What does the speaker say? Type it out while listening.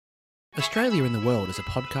Australia in the World is a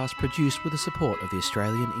podcast produced with the support of the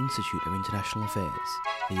Australian Institute of International Affairs.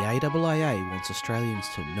 The AIIA wants Australians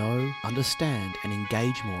to know, understand and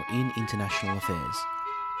engage more in international affairs.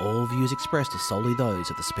 All views expressed are solely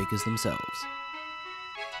those of the speakers themselves.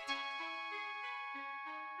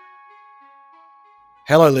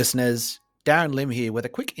 Hello listeners, Darren Lim here with a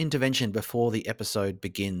quick intervention before the episode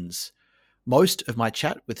begins. Most of my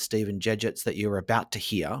chat with Stephen Jedgetts that you're about to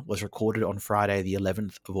hear was recorded on Friday the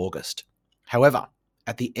 11th of August. However,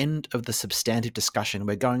 at the end of the substantive discussion,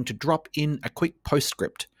 we're going to drop in a quick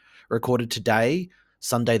postscript recorded today,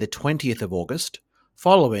 Sunday the 20th of August,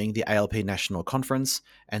 following the ALP National Conference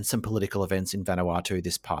and some political events in Vanuatu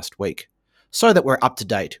this past week, so that we're up to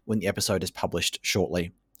date when the episode is published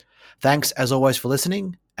shortly. Thanks as always for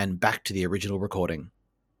listening, and back to the original recording.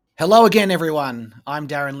 Hello again, everyone. I'm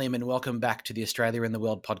Darren Lim, and welcome back to the Australia in the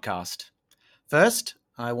World podcast. First,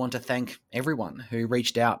 I want to thank everyone who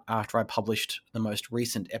reached out after I published the most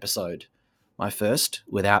recent episode, my first,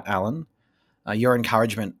 without Alan. Your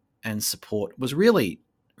encouragement and support was really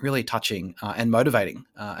touching and motivating,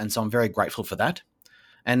 and so I'm very grateful for that.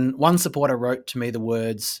 And one supporter wrote to me the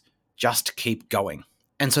words, "Just keep going."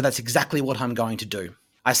 And so that's exactly what I'm going to do.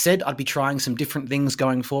 I said I'd be trying some different things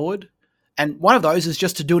going forward, and one of those is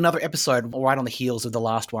just to do another episode right on the heels of the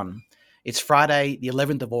last one. It's Friday, the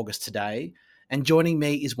 11th of August today, and joining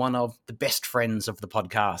me is one of the best friends of the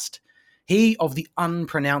podcast. He of the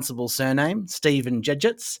unpronounceable surname, Stephen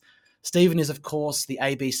Jedgetts. Stephen is, of course, the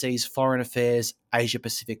ABC's Foreign Affairs Asia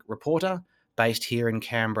Pacific reporter, based here in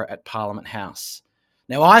Canberra at Parliament House.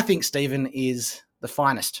 Now, I think Stephen is the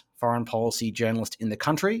finest foreign policy journalist in the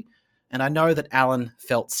country, and I know that Alan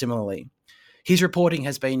felt similarly. His reporting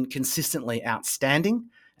has been consistently outstanding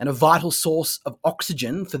and a vital source of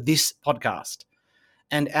oxygen for this podcast.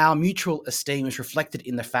 And our mutual esteem is reflected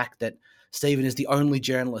in the fact that Stephen is the only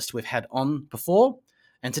journalist we've had on before.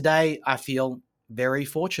 And today I feel very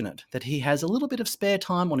fortunate that he has a little bit of spare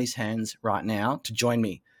time on his hands right now to join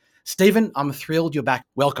me. Stephen, I'm thrilled you're back.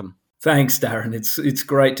 Welcome. Thanks, Darren. It's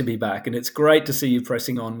great to be back, and it's great to see you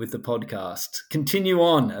pressing on with the podcast. Continue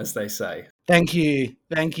on, as they say. Thank you.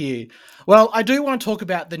 Well, I do want to talk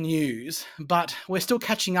about the news, but we're still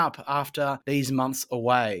catching up after these months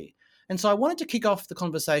away. And so I wanted to kick off the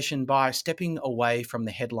conversation by stepping away from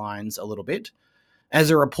the headlines a little bit. As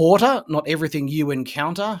a reporter, not everything you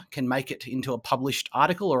encounter can make it into a published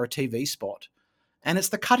article or a TV spot. And it's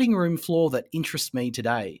the cutting room floor that interests me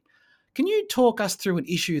today. Can you talk us through an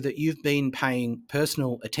issue that you've been paying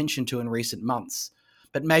personal attention to in recent months,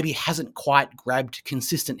 but maybe hasn't quite grabbed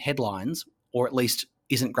consistent headlines, or at least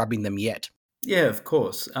isn't grabbing them yet? Yeah, of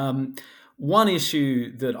course. One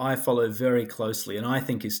issue that I follow very closely and I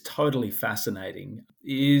think is totally fascinating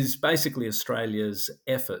is basically Australia's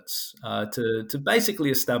efforts to basically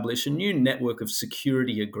establish a new network of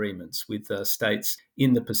security agreements with states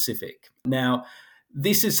in the Pacific. Now,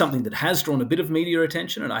 this is something that has drawn a bit of media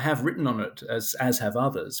attention, and I have written on it, as have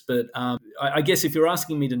others. But I guess if you're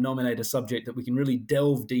asking me to nominate a subject that we can really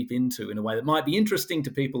delve deep into in a way that might be interesting to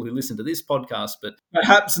people who listen to this podcast, but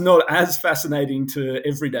perhaps not as fascinating to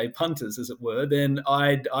everyday punters, as it were, then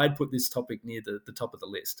I'd put this topic near the top of the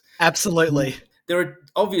list. Absolutely. There are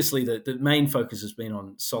obviously the main focus has been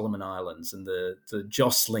on Solomon Islands and the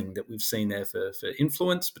jostling that we've seen there for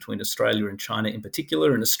influence between Australia and China in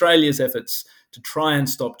particular, and Australia's efforts to try and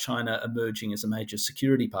stop China emerging as a major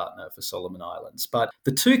security partner for Solomon Islands. But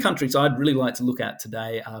the two countries I'd really like to look at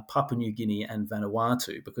today are Papua New Guinea and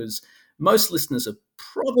Vanuatu, because most listeners are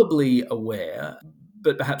probably aware,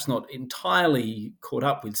 but perhaps not entirely caught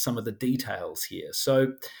up with some of the details here.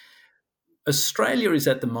 So Australia is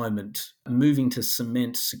at the moment moving to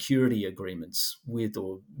cement security agreements with,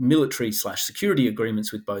 or military/security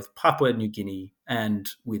agreements with, both Papua New Guinea and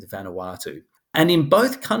with Vanuatu. And in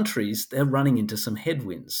both countries, they're running into some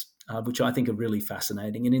headwinds, which I think are really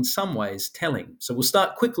fascinating and in some ways telling. So we'll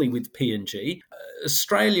start quickly with PNG.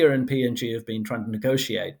 Australia and PNG have been trying to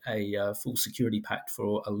negotiate a full security pact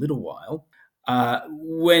for a little while.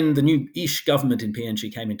 When the new-ish government in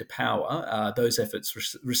PNG came into power, those efforts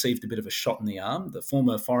received a bit of a shot in the arm. The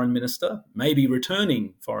former foreign minister, maybe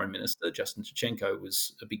returning foreign minister, Justin Tshichenko,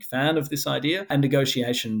 was a big fan of this idea, and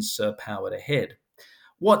negotiations powered ahead.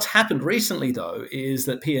 What's happened recently, though, is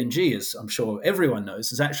that PNG, as I'm sure everyone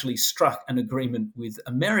knows, has actually struck an agreement with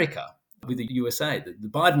America, with the USA, the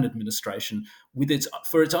Biden administration,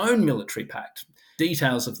 for its own military pact.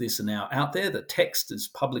 Details of this are now out there. The text is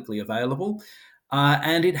publicly available.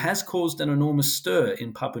 And it has caused an enormous stir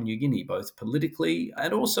in Papua New Guinea, both politically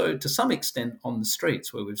and also to some extent on the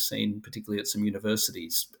streets, where we've seen, particularly at some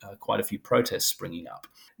universities, quite a few protests springing up.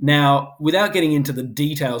 Now, without getting into the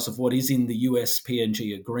details of what is in the US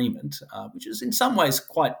PNG agreement, which is in some ways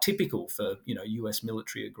quite typical for US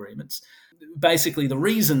military agreements, basically the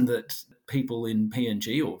reason that people in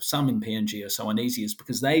PNG or some in PNG are so uneasy is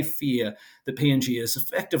because they fear that PNG is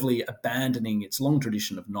effectively abandoning its long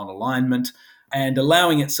tradition of non-alignment and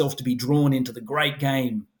allowing itself to be drawn into the great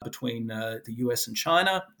game between the US and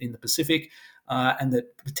China in the Pacific, and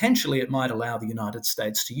that potentially it might allow the United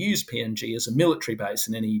States to use PNG as a military base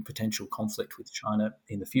in any potential conflict with China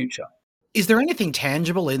in the future. Is there anything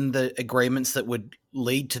tangible in the agreements that would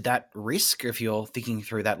lead to that risk if you're thinking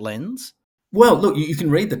through that lens? Well, look, you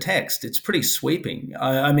can read the text. It's pretty sweeping.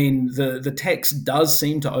 I mean, the text does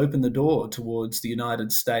seem to open the door towards the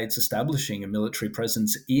United States establishing a military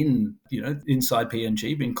presence inside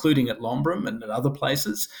PNG, including at Lombrum and at other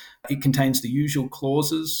places. It contains the usual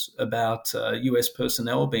clauses about US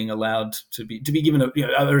personnel being allowed to be given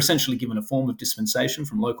are essentially given a form of dispensation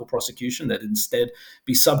from local prosecution that instead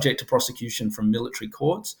be subject to prosecution from military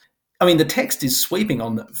courts. I mean, the text is sweeping.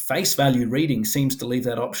 On the face value reading seems to leave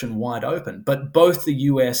that option wide open, but both the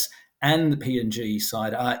US and the PNG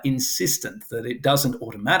side are insistent that it doesn't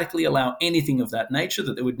automatically allow anything of that nature,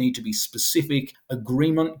 that there would need to be specific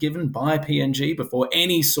agreement given by PNG before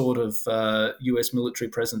any sort of US military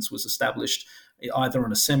presence was established, either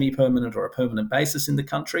on a semi-permanent or a permanent basis in the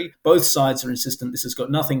country. Both sides are insistent this has got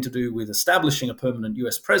nothing to do with establishing a permanent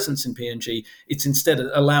US presence in PNG. It's instead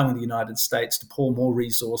allowing the United States to pour more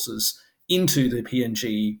resources into the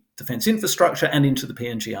PNG defense infrastructure and into the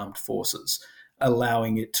PNG armed forces,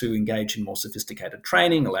 allowing it to engage in more sophisticated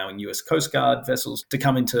training, allowing US Coast Guard vessels to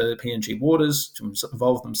come into PNG waters to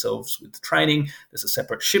involve themselves with training. There's a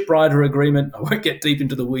separate shipwrighter agreement. I won't get deep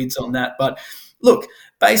into the weeds on that. But look,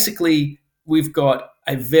 basically, we've got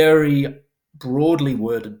a very broadly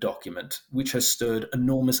worded document which has stirred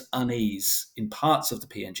enormous unease in parts of the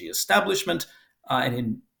PNG establishment and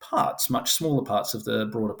in parts, much smaller parts of the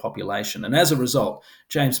broader population. And as a result,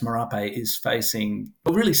 James Marape is facing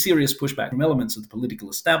a really serious pushback from elements of the political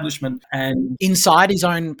establishment and Inside his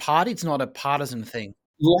own party? It's not a partisan thing.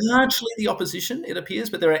 largely the opposition, it appears,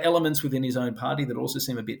 but there are elements within his own party that also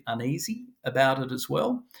seem a bit uneasy about it as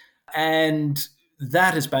well. And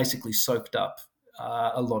that has basically soaked up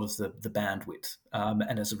a lot of the bandwidth.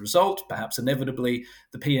 And as a result, perhaps inevitably,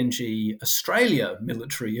 the PNG Australia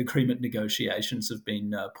military agreement negotiations have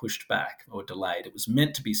been pushed back or delayed. It was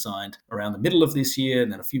meant to be signed around the middle of this year.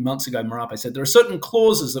 And then a few months ago, Marape said there are certain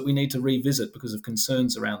clauses that we need to revisit because of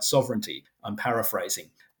concerns around sovereignty. I'm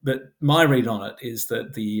paraphrasing. But my read on it is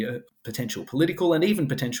that the potential political and even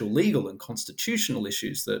potential legal and constitutional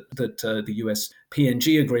issues that the US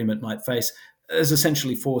PNG agreement might face has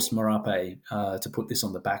essentially forced Marape to put this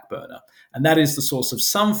on the back burner. And that is the source of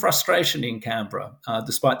some frustration in Canberra,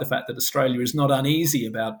 despite the fact that Australia is not uneasy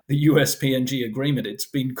about the US PNG agreement. It's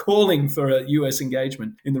been calling for a US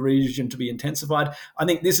engagement in the region to be intensified. I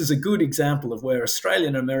think this is a good example of where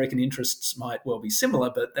Australian and American interests might well be similar,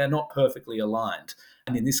 but they're not perfectly aligned.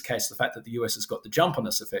 And in this case, the fact that the US has got the jump on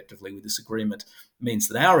us effectively with this agreement means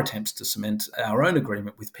that our attempts to cement our own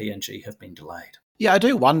agreement with PNG have been delayed. Yeah, I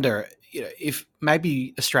do wonder, if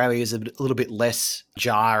maybe Australia is a little bit less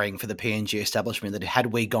jarring for the PNG establishment, that had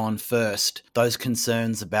we gone first, those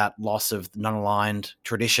concerns about loss of non-aligned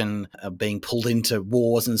tradition, being pulled into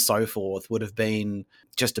wars and so forth would have been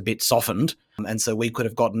just a bit softened. And so we could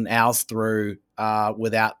have gotten ours through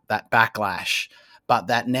without that backlash. But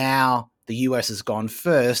that now the US has gone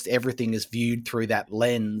first, everything is viewed through that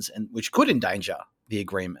lens, and which could endanger the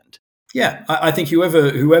agreement. Yeah, I think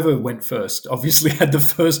whoever went first obviously had the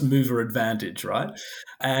first mover advantage, right?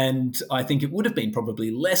 And I think it would have been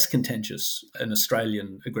probably less contentious an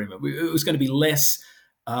Australian agreement. It was going to be less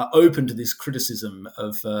open to this criticism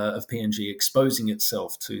of PNG exposing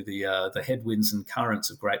itself to the headwinds and currents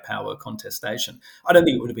of great power contestation. I don't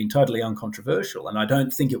think it would have been totally uncontroversial, and I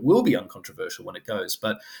don't think it will be uncontroversial when it goes.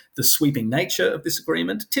 But the sweeping nature of this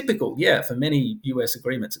agreement, typical, for many US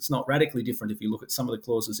agreements. It's not radically different if you look at some of the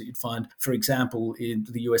clauses that you'd find, for example, in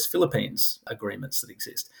the US-Philippines agreements that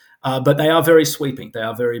exist. But they are very sweeping. They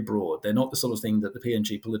are very broad. They're not the sort of thing that the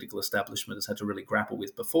PNG political establishment has had to really grapple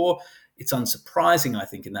with before. It's unsurprising, I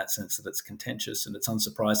think, in that sense that it's contentious, and it's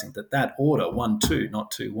unsurprising that that order, 1-2,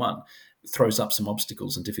 not 2-1, throws up some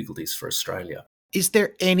obstacles and difficulties for Australia. Is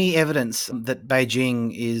there any evidence that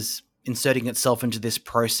Beijing is inserting itself into this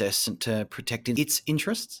process to protect its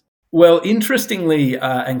interests? Well, interestingly,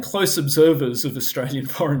 and close observers of Australian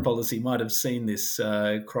foreign policy might have seen this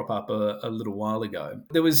crop up a little while ago.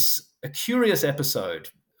 There was a curious episode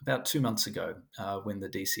about 2 months ago when the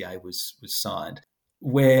DCA was signed,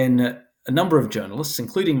 when a number of journalists,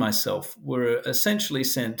 including myself, were essentially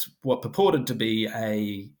sent what purported to be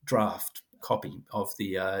a draft copy of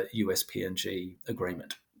the US PNG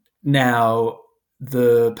agreement. Now,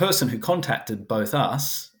 the person who contacted both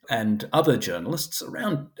us and other journalists,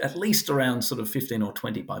 at least around sort of 15 or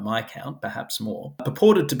 20 by my count, perhaps more,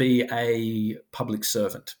 purported to be a public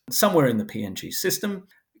servant somewhere in the PNG system,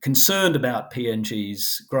 concerned about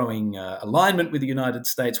PNG's growing alignment with the United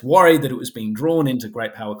States, worried that it was being drawn into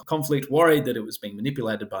great power conflict, worried that it was being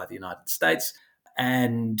manipulated by the United States,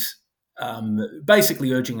 and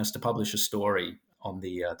basically urging us to publish a story on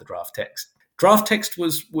the draft text. Draft text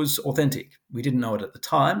was authentic. We didn't know it at the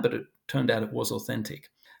time, but it turned out it was authentic.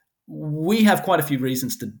 We have quite a few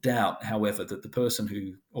reasons to doubt, however, that the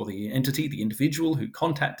person or the entity, the individual who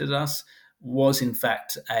contacted us was in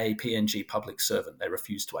fact a PNG public servant. They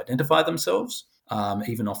refused to identify themselves,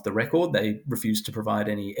 even off the record. They refused to provide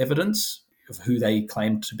any evidence of who they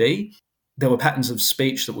claimed to be. There were patterns of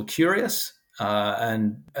speech that were curious,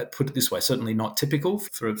 and put it this way, certainly not typical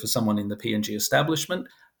for someone in the PNG establishment.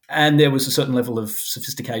 And there was a certain level of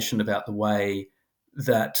sophistication about the way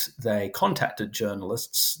that they contacted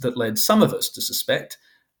journalists that led some of us to suspect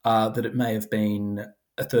that it may have been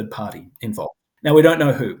a third party involved. Now, we don't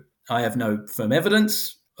know who. I have no firm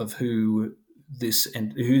evidence of who this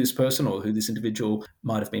person or who this individual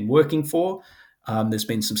might have been working for. There's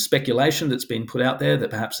been some speculation that's been put out there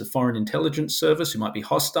that perhaps the Foreign Intelligence Service, who might be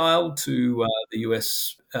hostile to the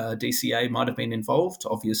US DCA, might have been involved.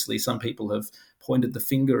 Obviously, some people have pointed the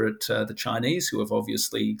finger at the Chinese, who have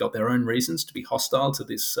obviously got their own reasons to be hostile to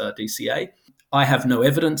this DCA. I have no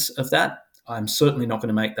evidence of that. I'm certainly not going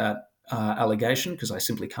to make that allegation because I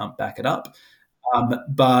simply can't back it up.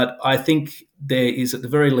 But I think there is at the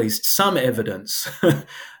very least some evidence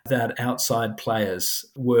that outside players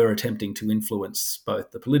were attempting to influence both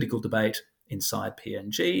the political debate inside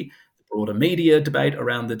PNG, the broader media debate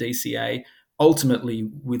around the DCA, ultimately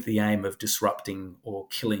with the aim of disrupting or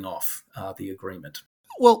killing off the agreement.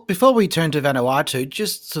 Well, before we turn to Vanuatu,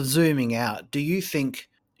 just sort of zooming out, do you think,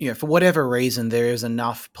 for whatever reason, there is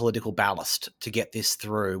enough political ballast to get this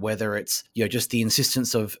through, whether it's, just the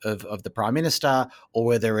insistence of the Prime Minister, or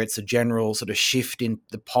whether it's a general sort of shift in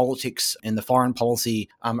the politics and the foreign policy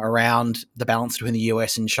around the balance between the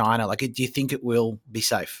US and China? Like, do you think it will be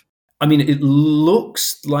safe? I mean, it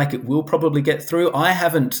looks like it will probably get through. I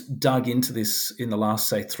haven't dug into this in the last,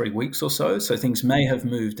 say, 3 weeks or so. So things may have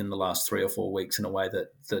moved in the last 3 or 4 weeks in a way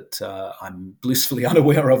that I'm blissfully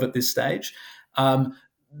unaware of at this stage.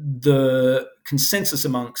 The consensus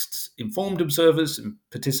amongst informed observers and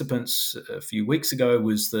participants a few weeks ago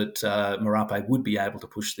was that Marape would be able to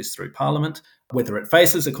push this through Parliament. Whether it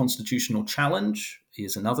faces a constitutional challenge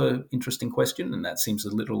is another interesting question, and that seems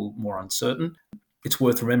a little more uncertain. It's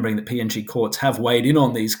worth remembering that PNG courts have weighed in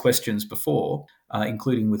on these questions before,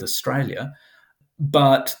 including with Australia.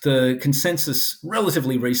 But the consensus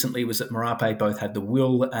relatively recently was that Marape both had the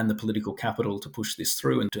will and the political capital to push this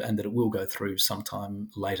through, and that it will go through sometime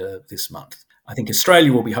later this month. I think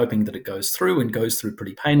Australia will be hoping that it goes through and goes through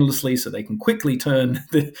pretty painlessly so they can quickly turn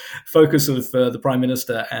the focus of the Prime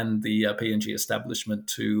Minister and the PNG establishment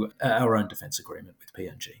to our own defence agreement with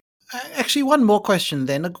PNG. Actually, one more question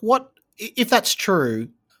then. What, if that's true,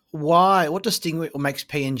 what distinguishes or makes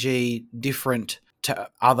PNG different to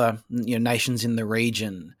other nations in the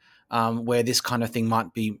region where this kind of thing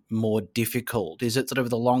might be more difficult? Is it sort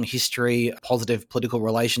of the long history, positive political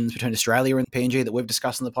relations between Australia and PNG that we've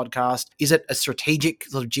discussed in the podcast? Is it a strategic,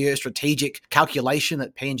 sort of geostrategic calculation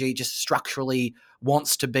that PNG just structurally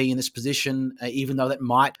wants to be in this position, even though that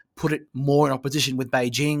might put it more in opposition with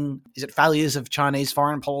Beijing? Is it failures of Chinese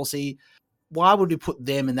foreign policy? Why would we put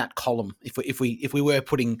them in that column if we were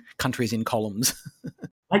putting countries in columns?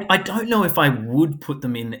 I don't know if I would put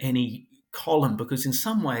them in any column, because in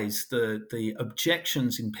some ways the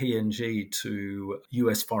objections in PNG to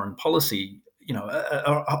US foreign policy,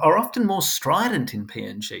 are often more strident in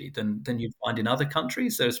PNG than you'd find in other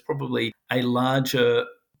countries. There's probably a larger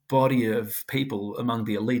body of people among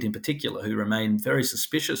the elite in particular who remain very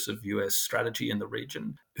suspicious of US strategy in the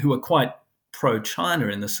region, who are quite pro-China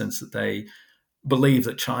in the sense that they believe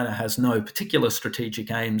that China has no particular strategic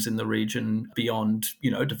aims in the region beyond,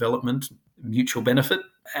 development, mutual benefit.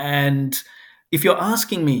 And if you're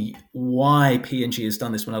asking me why PNG has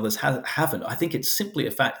done this when others haven't, I think it's simply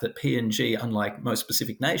a fact that PNG, unlike most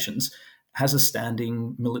Pacific nations, has a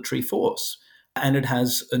standing military force. and it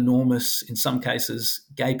has enormous, in some cases,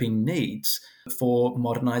 gaping needs for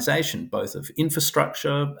modernization, both of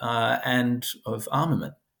infrastructure and of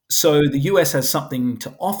armament. So the US has something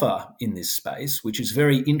to offer in this space, which is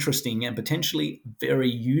very interesting and potentially very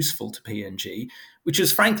useful to PNG, which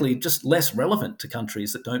is frankly just less relevant to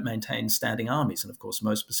countries that don't maintain standing armies. And of course,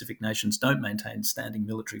 most Pacific nations don't maintain standing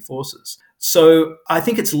military forces. So I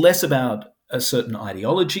think it's less about a certain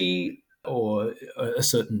ideology or a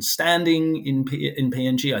certain standing in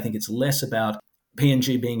PNG. I think it's less about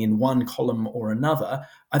PNG being in one column or another.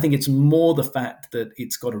 I think it's more the fact that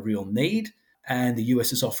it's got a real need and the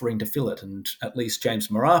US is offering to fill it. And at least James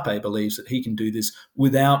Marape believes that he can do this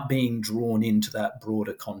without being drawn into that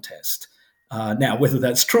broader contest. Now, whether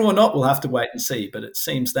that's true or not, we'll have to wait and see. But it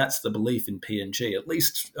seems that's the belief in PNG, at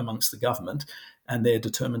least amongst the government, and they're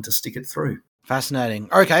determined to stick it through. Fascinating.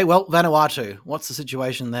 Okay, well, Vanuatu, what's the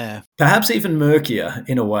situation there? Perhaps even murkier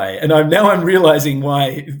in a way. And I'm realizing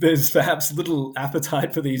why there's perhaps little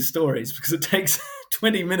appetite for these stories, because it takes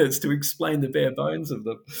 20 minutes to explain the bare bones of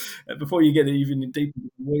them before you get even deeper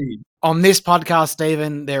into the weeds. On this podcast,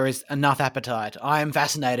 Stephen, there is enough appetite. I am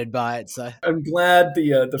fascinated by it. So I'm glad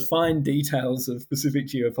the fine details of Pacific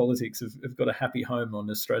geopolitics have got a happy home on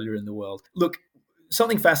Australia in the world. Look,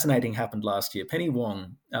 something fascinating happened last year. Penny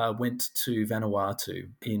Wong went to Vanuatu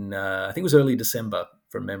in, I think it was early December,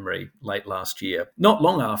 from memory, late last year, not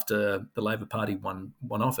long after the Labor Party won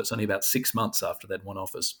office, only about 6 months after they'd won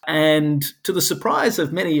office. And to the surprise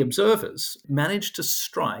of many observers, managed to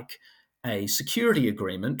strike a security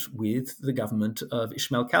agreement with the government of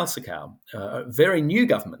Ismail Kalsakau, a very new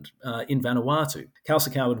government in Vanuatu.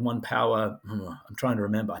 Kalsakau had won power, I'm trying to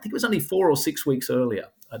remember, I think it was only 4 or 6 weeks earlier.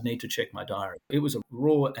 I'd need to check my diary. It was a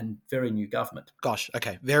raw and very new government. Gosh,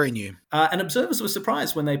 okay, very new. And observers were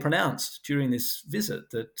surprised when they pronounced during this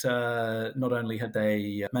visit that not only had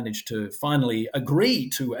they managed to finally agree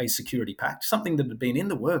to a security pact, something that had been in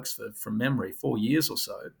the works from memory 4 years or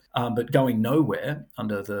so, but going nowhere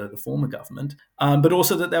under the former government, but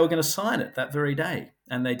also that they were going to sign it that very day.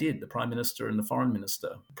 And they did. The Prime Minister and the Foreign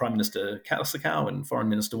Minister, Prime Minister Kalsakau and Foreign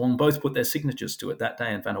Minister Wong, both put their signatures to it that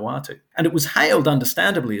day in Vanuatu. And it was hailed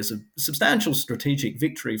understandably as a substantial strategic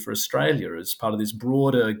victory for Australia as part of this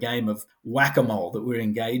broader game of whack-a-mole that we're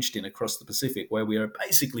engaged in across the Pacific, where we are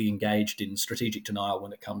basically engaged in strategic denial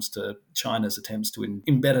when it comes to China's attempts to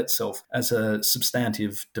embed itself as a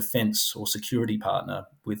substantive defence or security partner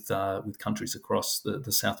with countries across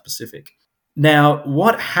the South Pacific. Now,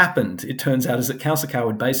 what happened, it turns out, is that Kalsakau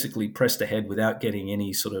had basically pressed ahead without getting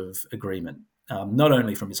any sort of agreement, not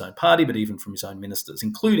only from his own party, but even from his own ministers,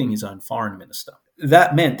 including his own foreign minister.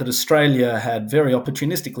 That meant that Australia had very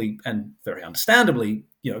opportunistically and very understandably,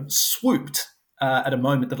 swooped at a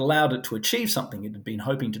moment that allowed it to achieve something it had been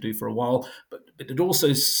hoping to do for a while, but it also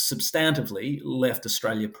substantively left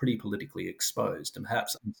Australia pretty politically exposed. And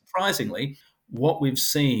perhaps unsurprisingly, what we've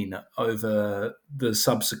seen over the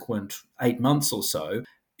subsequent 8 months or so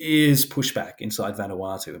is pushback inside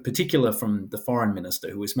Vanuatu, in particular from the foreign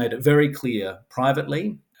minister, who has made it very clear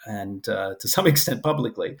privately and to some extent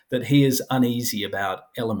publicly that he is uneasy about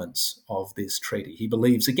elements of this treaty. He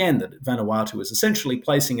believes, again, that Vanuatu is essentially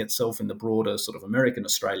placing itself in the broader sort of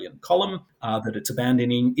American-Australian column, that it's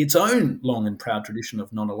abandoning its own long and proud tradition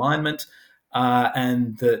of non-alignment,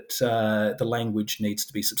 and that the language needs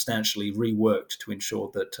to be substantially reworked to ensure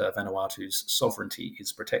that Vanuatu's sovereignty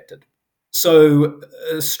is protected. So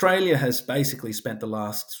Australia has basically spent the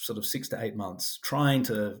last sort of 6 to 8 months trying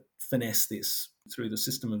to finesse this through the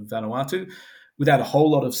system of Vanuatu without a whole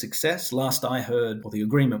lot of success. Last I heard, the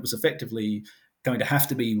agreement was effectively going to have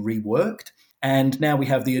to be reworked. And now we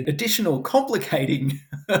have the additional complicating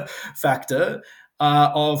factor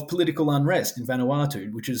of political unrest in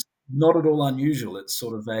Vanuatu, which is not at all unusual. It's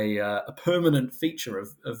sort of a permanent feature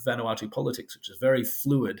of Vanuatu politics, which is very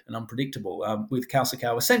fluid and unpredictable, with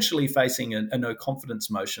Kalsakau essentially facing a no-confidence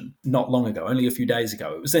motion not long ago, only a few days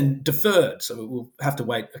ago. It was then deferred, so we'll have to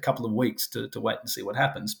wait a couple of weeks to wait and see what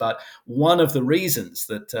happens. But one of the reasons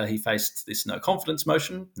that he faced this no-confidence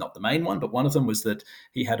motion, not the main one, but one of them was that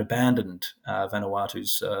he had abandoned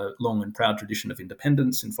Vanuatu's long and proud tradition of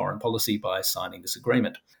independence in foreign policy by signing this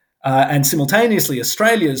agreement. And simultaneously,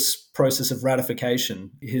 Australia's process of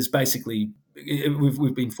ratification is basically,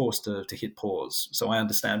 we've been forced to hit pause. So I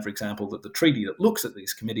understand, for example, that the treaty that looks at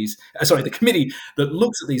these committees, the committee that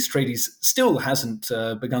looks at these treaties still hasn't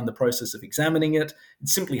begun the process of examining it. It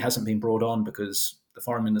simply hasn't been brought on because the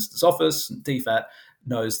Foreign Minister's Office and DFAT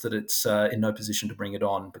knows that it's in no position to bring it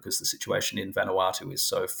on because the situation in Vanuatu is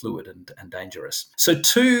so fluid and dangerous. So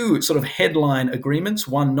 2 sort of headline agreements,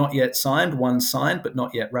 one not yet signed, one signed but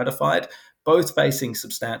not yet ratified, both facing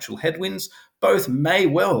substantial headwinds. Both may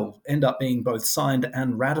well end up being both signed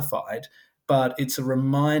and ratified, but it's a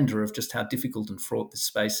reminder of just how difficult and fraught this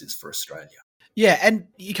space is for Australia. Yeah, and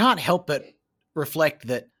you can't help but reflect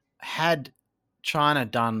that had China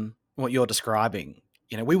done what you're describing,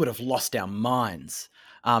 we would have lost our minds.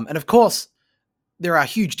 And of course, there are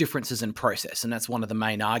huge differences in process, and that's one of the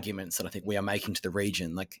main arguments that I think we are making to the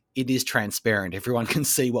region. Like, it is transparent; everyone can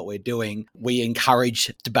see what we're doing. We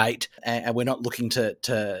encourage debate, and we're not looking to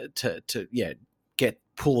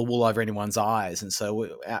pull the wool over anyone's eyes. And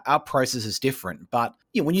so our process is different. But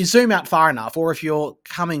when you zoom out far enough, or if you're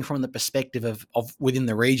coming from the perspective of within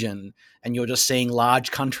the region, and you're just seeing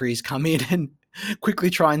large countries come in and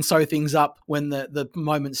quickly try and sew things up when the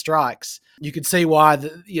moment strikes, you could see why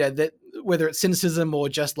that whether it's cynicism or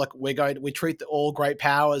just like we treat all great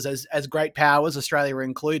powers as great powers, Australia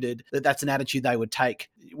included, that's an attitude they would take.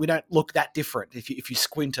 We don't look that different if you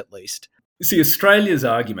squint at least. See, Australia's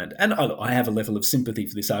argument, and I have a level of sympathy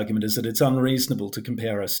for this argument, is that it's unreasonable to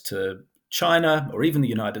compare us to China or even the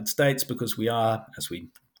United States because we are, as we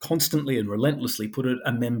constantly and relentlessly put it,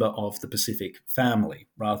 a member of the Pacific family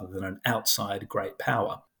rather than an outside great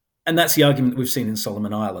power. And that's the argument we've seen in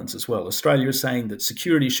Solomon Islands as well. Australia is saying that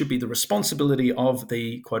security should be the responsibility of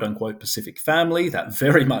the quote-unquote Pacific family. That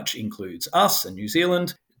very much includes us and New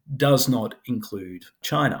Zealand, does not include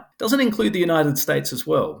China. Doesn't include the United States as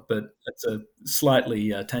well, but that's a slightly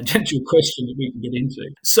tangential question that we can get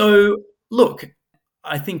into. So, look,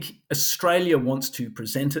 I think Australia wants to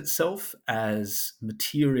present itself as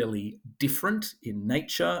materially different in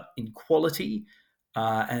nature, in quality,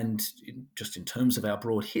 and just in terms of our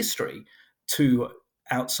broad history to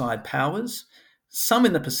outside powers. Some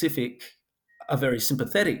in the Pacific are very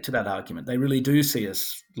sympathetic to that argument. They really do see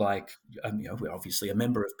us like, we're obviously a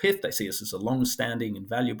member of PIF. They see us as a long-standing and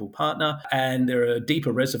valuable partner. And there are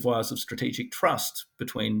deeper reservoirs of strategic trust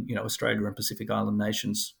between, Australia and Pacific Island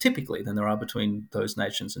nations typically than there are between those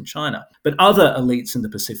nations and China. But other elites in the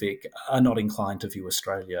Pacific are not inclined to view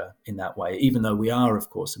Australia in that way, even though we are, of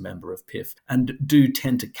course, a member of PIF, and do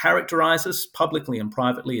tend to characterize us publicly and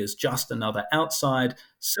privately as just another outside,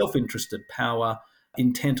 self-interested power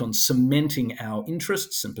intent on cementing our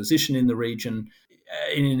interests and position in the region,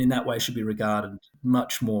 in that way should be regarded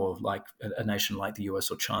much more like a nation like the US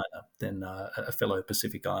or China than a fellow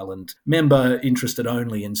Pacific Island member interested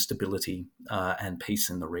only in stability and peace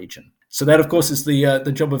in the region. So that, of course, is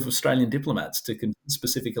the job of Australian diplomats, to convince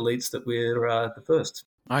Pacific elites that we're the first.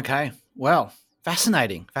 Okay, well,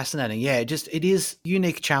 fascinating. Yeah, it is a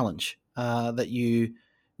unique challenge that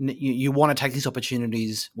you want to take these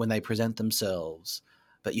opportunities when they present themselves,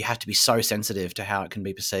 but you have to be so sensitive to how it can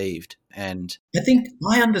be perceived. And I think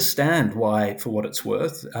I understand why, for what it's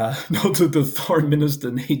worth, not that the foreign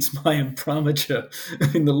minister needs my imprimatur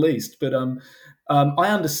in the least, but I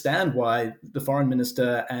understand why the foreign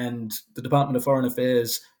minister and the Department of Foreign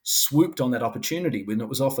Affairs swooped on that opportunity when it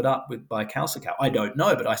was offered up by Kausikau. I don't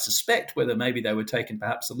know, but I suspect whether maybe they were taken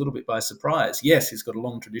perhaps a little bit by surprise. Yes, he's got a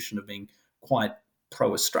long tradition of being quite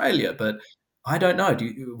pro-Australia, but I don't know.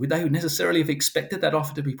 Would they necessarily have expected that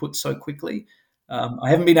offer to be put so quickly? I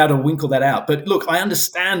haven't been able to winkle that out. But look, I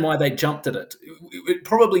understand why they jumped at it. We're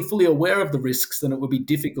probably fully aware of the risks, then it would be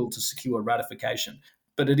difficult to secure ratification.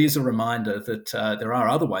 But it is a reminder that there are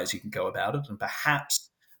other ways you can go about it, and perhaps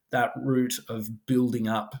that route of building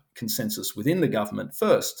up consensus within the government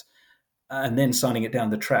first and then signing it down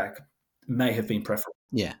the track may have been preferable.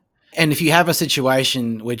 Yeah. And if you have a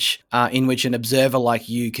situation in which an observer like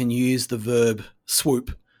you can use the verb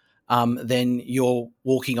swoop, then you're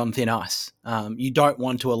walking on thin ice. You don't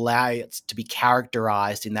want to allow it to be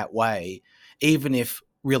characterized in that way, even if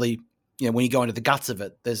really, when you go into the guts of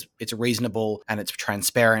it, it's reasonable and it's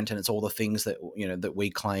transparent and it's all the things that that we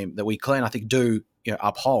claim, I think, do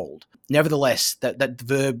uphold. Nevertheless, that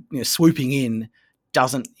verb swooping in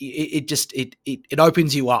doesn't it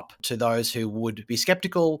opens you up to those who would be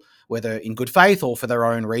skeptical, whether in good faith or for their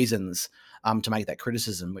own reasons, to make that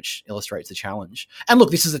criticism, which illustrates the challenge. And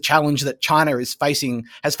look, this is a challenge that China has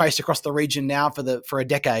faced across the region now for a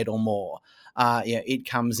decade or more. It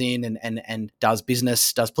comes in and does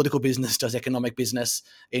business, does political business, does economic business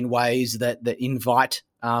in ways that invite,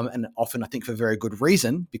 and often I think for very good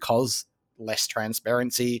reason, because less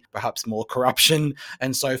transparency, perhaps more corruption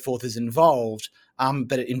and so forth is involved.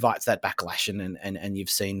 But it invites that backlash, and you've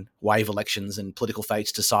seen wave elections and political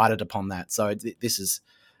fates decided upon that. So this is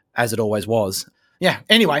as it always was. Yeah,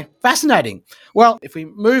 anyway, fascinating. Well, if we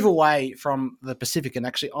move away from the Pacific, and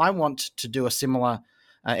actually I want to do a similar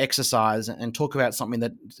exercise and talk about something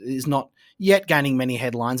that is not yet gaining many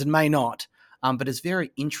headlines and may not, but is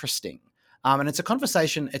very interesting. And it's a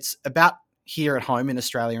conversation, it's about here at home in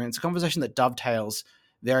Australia, and it's a conversation that dovetails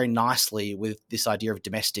very nicely with this idea of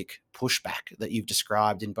domestic pushback that you've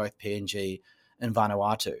described in both PNG and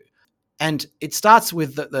Vanuatu. And it starts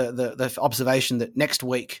with the observation that next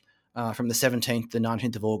week, from the 17th to the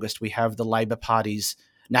 19th of August, we have the Labor Party's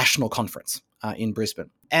national conference in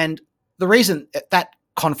Brisbane. And the reason that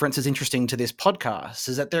conference is interesting to this podcast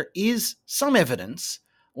is that there is some evidence,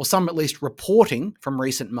 or some at least reporting from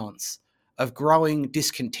recent months, of growing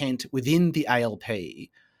discontent within the ALP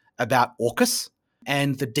about AUKUS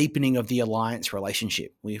and the deepening of the alliance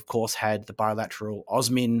relationship. We, of course, had the bilateral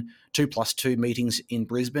AUSMIN 2+2 meetings in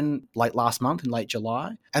Brisbane late last month, in late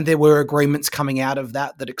July. And there were agreements coming out of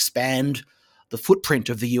that expand the footprint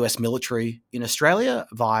of the US military in Australia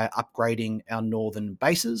via upgrading our northern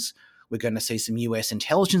bases. We're going to see some US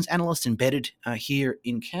intelligence analysts embedded here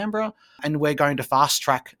in Canberra, and we're going to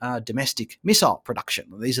fast-track domestic missile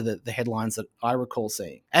production. These are the headlines that I recall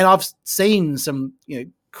seeing. And I've seen some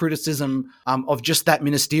criticism of just that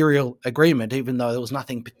ministerial agreement, even though there was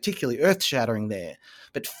nothing particularly earth-shattering there,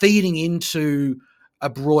 but feeding into a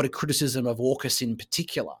broader criticism of AUKUS in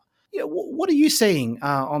particular. What are you seeing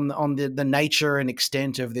on the nature and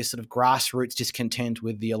extent of this sort of grassroots discontent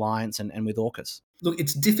with the alliance and with AUKUS? Look,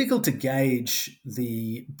 it's difficult to gauge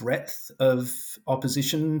the breadth of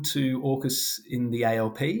opposition to AUKUS in the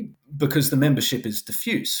ALP because the membership is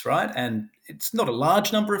diffuse, right? And it's not a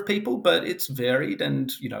large number of people, but it's varied,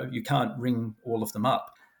 and you can't ring all of them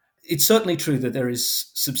up. It's certainly true that there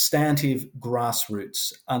is substantive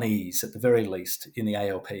grassroots unease, at the very least, in the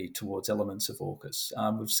ALP towards elements of AUKUS.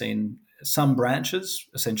 We've seen some branches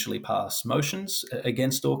essentially pass motions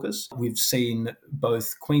against AUKUS. We've seen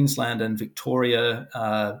both Queensland and Victoria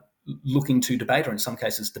looking to debate, or in some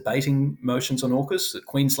cases debating motions on AUKUS. The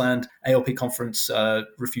Queensland ALP conference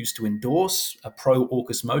refused to endorse a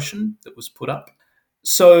pro-AUKUS motion that was put up.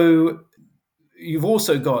 So you've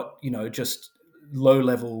also got, just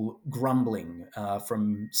low-level grumbling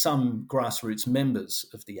from some grassroots members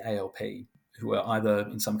of the ALP who are either,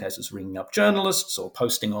 in some cases, ringing up journalists or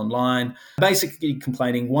posting online, basically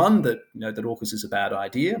complaining, one, that that AUKUS is a bad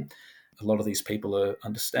idea. A lot of these people are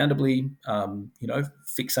understandably,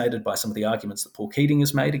 fixated by some of the arguments that Paul Keating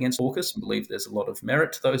has made against AUKUS and believe there's a lot of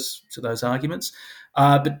merit to those arguments.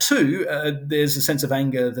 But two, there's a sense of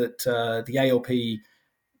anger that the ALP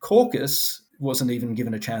caucus wasn't even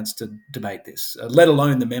given a chance to debate this, let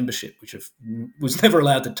alone the membership, which was never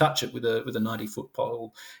allowed to touch it with a 90-foot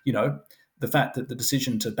pole. The fact that the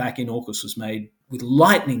decision to back in AUKUS was made with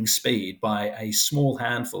lightning speed by a small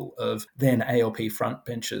handful of then ALP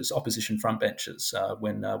opposition frontbenchers,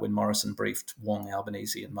 when Morrison briefed Wong,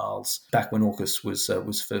 Albanese and Miles back when AUKUS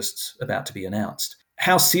was first about to be announced.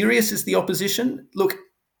 How serious is the opposition? Look,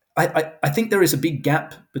 I think there is a big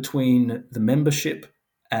gap between the membership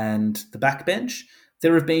and the backbench.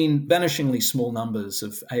 There have been vanishingly small numbers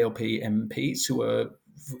of ALP MPs who are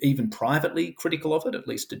even privately critical of it, at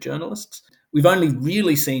least to journalists. We've only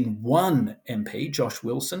really seen one MP, Josh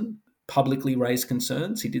Wilson, publicly raise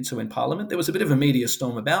concerns. He did so in Parliament. There was a bit of a media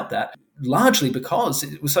storm about that, largely because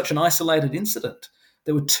it was such an isolated incident.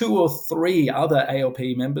 There were 2 or 3 other ALP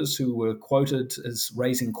members who were quoted as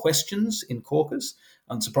raising questions in caucus.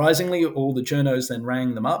 Unsurprisingly, all the journos then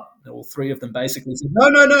rang them up. All 3 of them basically said,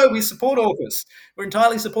 no, we support AUKUS. We're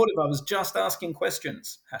entirely supportive. I was just asking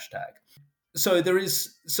questions, hashtag. So there is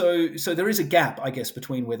a gap, I guess,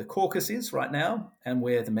 between where the caucus is right now and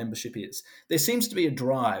where the membership is. There seems to be a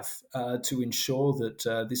drive to ensure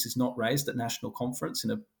that this is not raised at national conference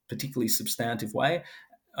in a particularly substantive way.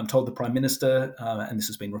 I'm told the Prime Minister, and this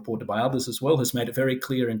has been reported by others as well, has made it very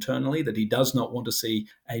clear internally that he does not want to see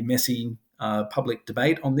a messy public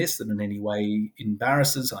debate on this that in any way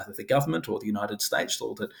embarrasses either the government or the United States,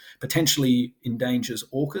 or that potentially endangers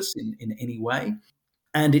AUKUS in any way.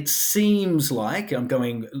 And it seems like, I'm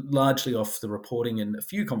going largely off the reporting and a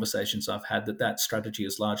few conversations I've had, that strategy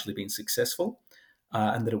has largely been successful,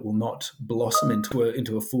 and that it will not blossom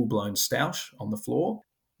into a full-blown stoush on the floor.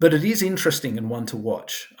 But it is interesting and one to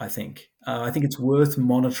watch, I think. I think it's worth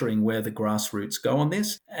monitoring where the grassroots go on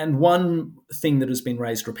this. And one thing that has been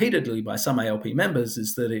raised repeatedly by some ALP members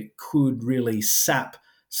is that it could really sap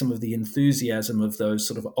some of the enthusiasm of those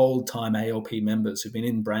sort of old-time ALP members who've been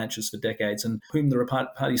in branches for decades and whom the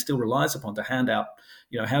party still relies upon to hand out,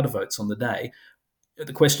 how to votes on the day.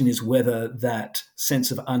 The question is whether that sense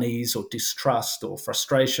of unease or distrust or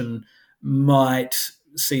frustration might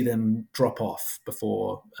see them drop off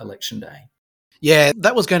before election day. Yeah,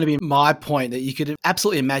 that was going to be my point, that you could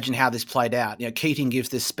absolutely imagine how this played out. Keating gives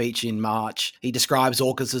this speech in March. He describes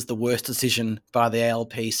AUKUS as the worst decision by the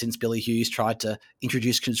ALP since Billy Hughes tried to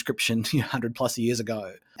introduce conscription 100 plus years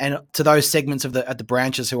ago. And to those segments of the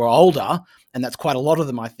branches who are older, and that's quite a lot of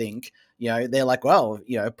them, I think, they're like, well,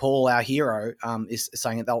 Paul, our hero, is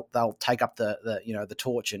saying that they'll take up the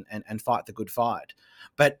torch and fight the good fight.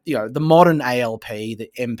 But the modern ALP, the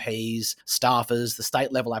MPs, staffers, the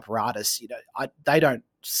state level apparatus, they don't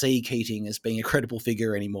see Keating as being a credible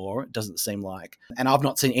figure anymore. It doesn't seem like, and I've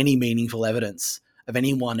not seen any meaningful evidence of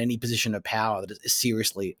anyone, any position of power that is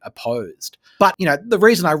seriously opposed. But the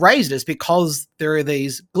reason I raised it is because there are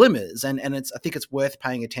these glimmers, and I think it's worth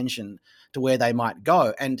paying attention to where they might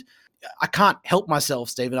go. And I can't help myself,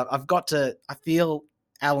 Stephen. I feel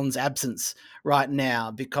Alan's absence right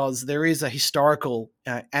now, because there is a historical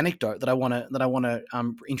anecdote that I want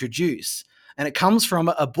to introduce, and it comes from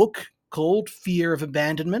a book called Fear of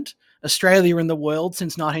Abandonment: Australia and the World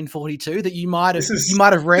Since 1942, that you might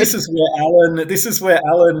have read. This is where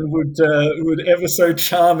Alan would ever so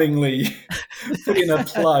charmingly put in a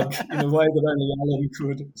plug in a way that only Alan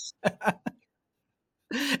could.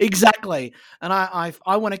 Exactly. And I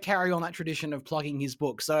want to carry on that tradition of plugging his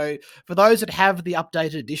book. So for those that have the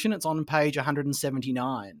updated edition, it's on page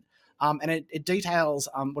 179. And it details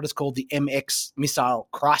what is called the MX missile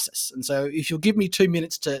crisis. And so if you'll give me 2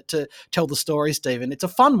 minutes to tell the story, Stephen, it's a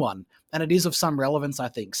fun one, and it is of some relevance, I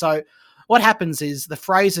think. So what happens is the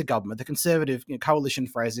Fraser government, the Conservative coalition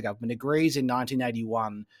Fraser government, agrees in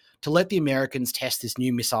 1981 to let the Americans test this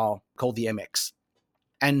new missile called the MX.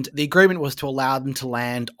 And the agreement was to allow them to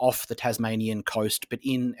land off the Tasmanian coast, but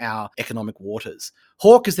in our economic waters.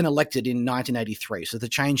 Hawke is then elected in 1983, so the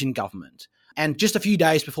change in government. And just a few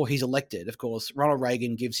days before he's elected, of course, Ronald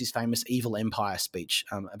Reagan gives his famous Evil Empire speech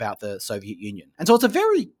about the Soviet Union. And so it's a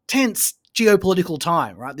very tense geopolitical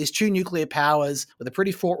time, right? There's two nuclear powers with a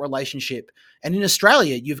pretty fraught relationship. And in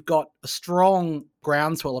Australia, you've got a strong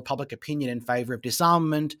groundswell of public opinion in favour of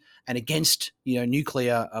disarmament and against,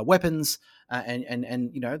 nuclear weapons. And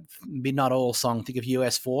Midnight Oil song, think of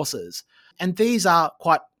US forces. And these are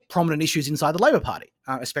quite prominent issues inside the Labor Party,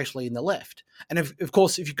 especially in the left. And of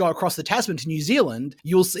course, if you go across the Tasman to New Zealand,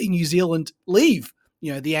 you'll see New Zealand leave,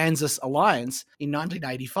 the ANZUS alliance in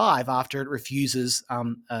 1985 after it refuses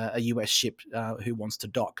a US ship who wants to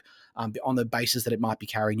dock on the basis that it might be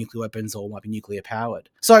carrying nuclear weapons or might be nuclear powered.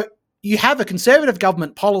 So you have a Conservative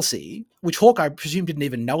government policy, which Hawke, I presume, didn't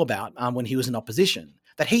even know about when he was in opposition,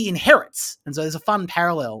 that he inherits. And so there's a fun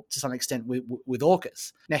parallel to some extent with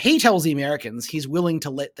AUKUS. Now, he tells the Americans he's willing to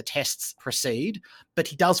let the tests proceed, but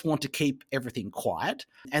he does want to keep everything quiet.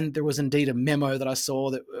 And there was indeed a memo that I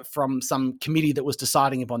saw that from some committee that was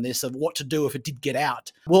deciding upon this of what to do if it did get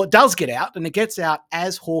out. Well, it does get out, and it gets out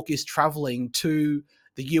as Hawke is traveling to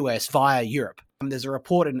the US via Europe. And there's a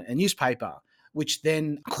report in a newspaper which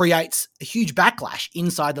then creates a huge backlash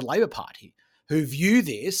inside the Labor Party, who view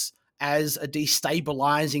this as a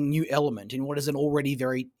destabilizing new element in what is an already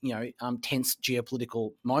very, tense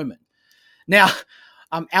geopolitical moment. Now,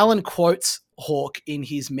 Alan quotes Hawke in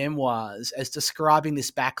his memoirs as describing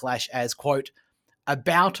this backlash as, quote, a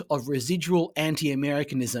bout of residual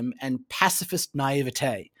anti-Americanism and pacifist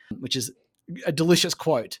naivete, which is a delicious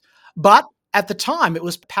quote. But at the time, it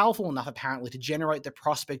was powerful enough, apparently, to generate the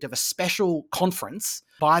prospect of a special conference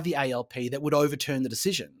by the ALP that would overturn the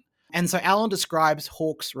decision. And so Alan describes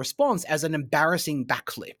Hawke's response as an embarrassing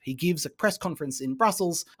backflip. He gives a press conference in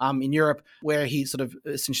Brussels, in Europe, where he sort of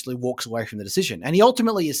essentially walks away from the decision. And he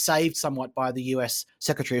ultimately is saved somewhat by the US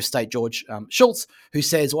Secretary of State, George Shultz, who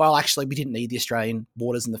says, well, actually, we didn't need the Australian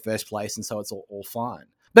borders in the first place, and so it's all fine.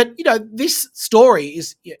 But, this story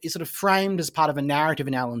is sort of framed as part of a narrative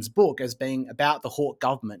in Alan's book as being about the Hawke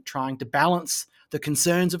government trying to balance the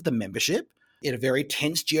concerns of the membership in a very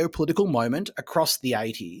tense geopolitical moment across the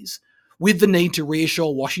 80s, with the need to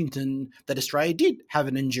reassure Washington that Australia did have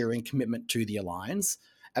an enduring commitment to the alliance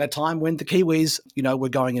at a time when the Kiwis, were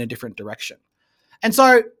going in a different direction. And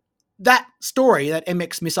so that story, that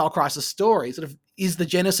MX missile crisis story, sort of is the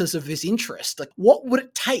genesis of this interest. Like, what would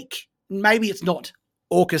it take? Maybe it's not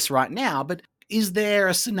AUKUS right now, but is there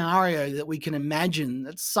a scenario that we can imagine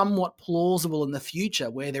that's somewhat plausible in the future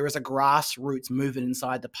where there is a grassroots movement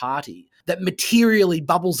inside the party that materially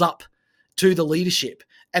bubbles up to the leadership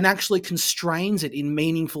and actually constrains it in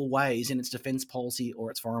meaningful ways in its defense policy or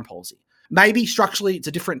its foreign policy? Maybe structurally it's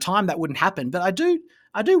a different time that wouldn't happen, but I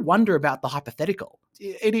do wonder about the hypothetical.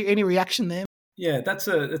 Any reaction there? Yeah, that's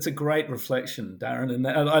a great reflection, Darren, and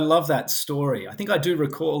I love that story. I think I do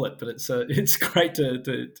recall it, but it's great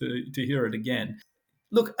to hear it again.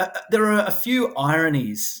 Look, there are a few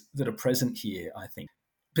ironies that are present here, I think,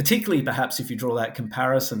 particularly perhaps if you draw that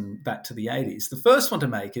comparison back to the 80s. The first one to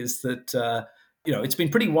make is that, it's been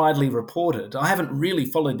pretty widely reported. I haven't really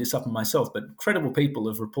followed this up on myself, but credible people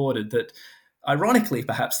have reported that, ironically,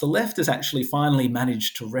 perhaps the left has actually finally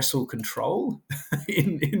managed to wrestle control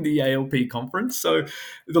in the ALP conference. So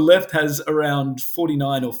the left has around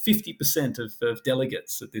 49 or 50% of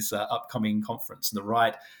delegates at this upcoming conference, and the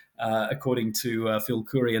right, according to Phil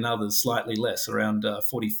Curry and others, slightly less, around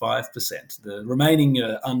 45%. The remaining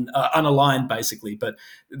unaligned, basically, but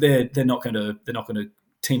they're not going to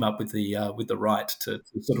team up with the right to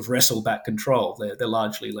sort of wrestle back control. They're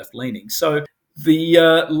largely left leaning. So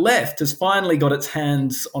the left has finally got its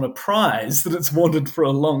hands on a prize that it's wanted for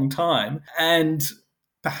a long time, and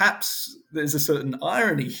perhaps there's a certain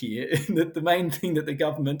irony here in that the main thing that the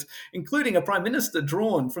government, including a prime minister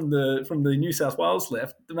drawn from the New South Wales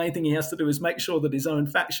left, the main thing he has to do is make sure that his own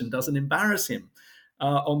faction doesn't embarrass him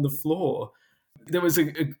on the floor. There was a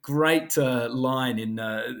great line in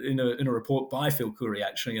a report by Phil Curry,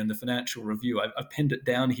 actually, in the Financial Review. I've penned it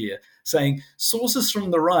down here, saying, sources from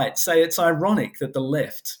the right say it's ironic that the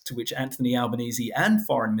left, to which Anthony Albanese and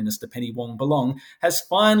Foreign Minister Penny Wong belong, has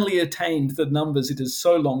finally attained the numbers it has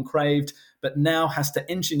so long craved, but now has to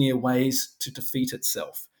engineer ways to defeat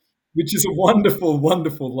itself. Which is a wonderful,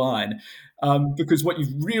 wonderful line, because what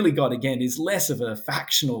you've really got, again, is less of a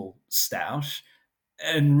factional stoush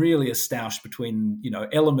and really a stoush between,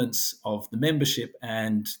 elements of the membership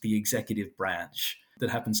and the executive branch that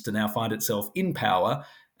happens to now find itself in power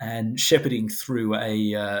and shepherding through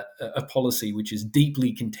a policy which is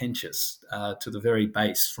deeply contentious to the very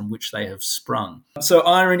base from which they have sprung. So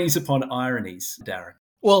ironies upon ironies, Darren.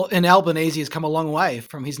 Well, and Albanese has come a long way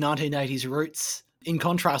from his 1980s roots, in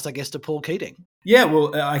contrast, I guguess, to Paul Keating. Yeah,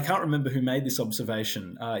 well, I can't remember who made this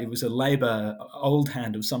observation. It was a Labor old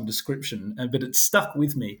hand of some description, but it stuck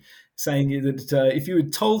with me, saying that if you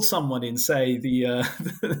had told someone in, say, the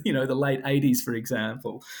the late 80s, for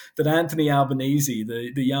example, that Anthony Albanese,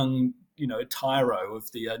 the young tyro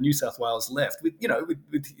of the New South Wales left, with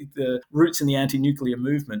the roots in the anti-nuclear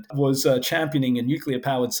movement, was championing a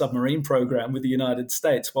nuclear-powered submarine program with the United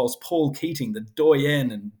States, whilst Paul Keating, the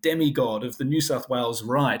doyen and demigod of the New South Wales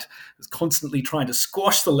right, was constantly trying to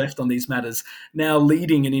squash the left on these matters, now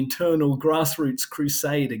leading an internal grassroots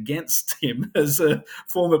crusade against him as a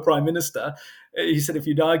former Prime Minister. He said if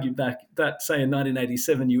you'd argued that, say, in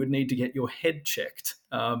 1987, you would need to get your head checked,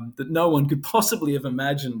 that no one could possibly have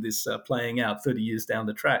imagined this playing out 30 years down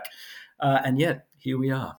the track. And yet, here we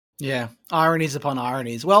are. Yeah, ironies upon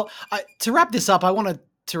ironies. Well, to wrap this up, I wanted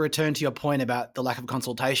to return to your point about the lack of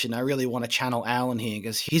consultation. I really want to channel Alan here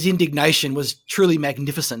because his indignation was truly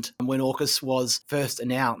magnificent when AUKUS was first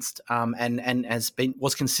announced, and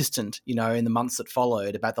was consistent, in the months that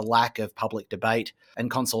followed, about the lack of public debate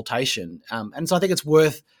and consultation. And so I think it's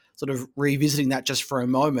worth sort of revisiting that just for a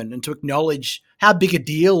moment and to acknowledge how big a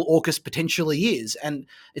deal AUKUS potentially is. And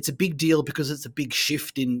it's a big deal because it's a big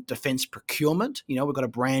shift in defence procurement. We've got a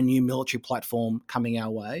brand new military platform coming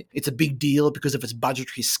our way. It's a big deal because of its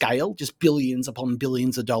budgetary scale, just billions upon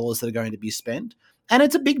billions of dollars that are going to be spent. And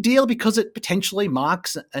it's a big deal because it potentially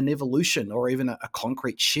marks an evolution or even a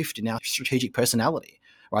concrete shift in our strategic personality,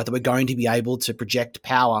 right? That we're going to be able to project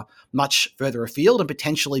power much further afield and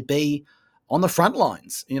potentially be on the front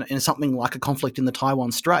lines, in something like a conflict in the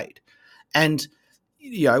Taiwan Strait. And,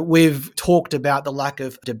 we've talked about the lack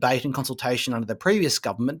of debate and consultation under the previous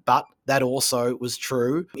government, but that also was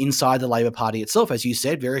true inside the Labor Party itself. As you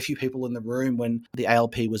said, very few people in the room when the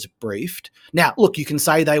ALP was briefed. Now, look, you can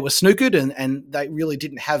say they were snookered and they really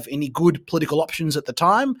didn't have any good political options at the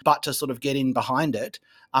time, but to sort of get in behind it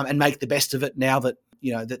and make the best of it now that,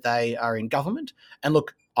 that they are in government. And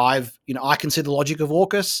look, I can see the logic of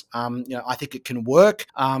AUKUS. I think it can work,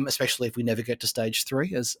 especially if we never get to stage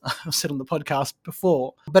 3, as I've said on the podcast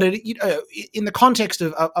before. But in the context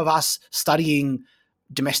of us studying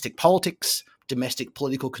domestic politics, domestic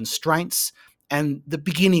political constraints, and the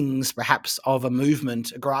beginnings, perhaps, of a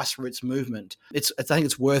movement, a grassroots movement, I think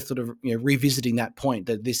it's worth sort of revisiting that point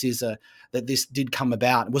that this did come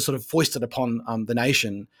about, it was sort of foisted upon the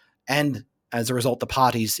nation, and as a result, the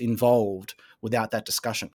parties involved without that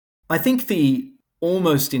discussion. I think the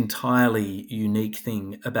almost entirely unique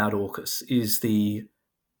thing about AUKUS is the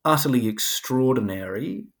utterly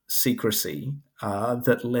extraordinary secrecy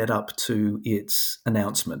that led up to its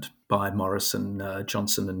announcement by Morrison,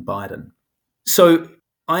 Johnson and Biden. So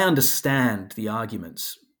I understand the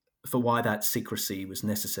arguments for why that secrecy was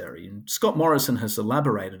necessary. And Scott Morrison has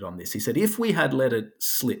elaborated on this. He said, if we had let it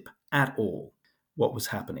slip at all, what was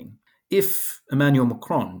happening, if Emmanuel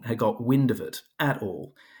Macron had got wind of it at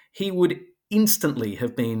all, he would instantly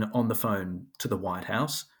have been on the phone to the White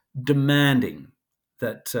House demanding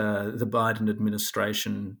that the Biden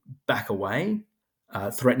administration back away,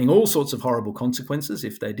 threatening all sorts of horrible consequences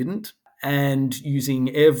if they didn't, and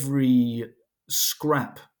using every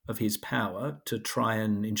scrap of his power to try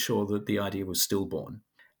and ensure that the idea was stillborn.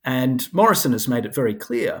 And Morrison has made it very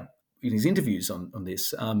clear in his interviews on this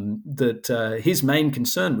that his main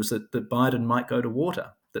concern was that Biden might go to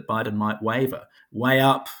water, that Biden might waver, weigh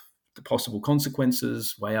up the possible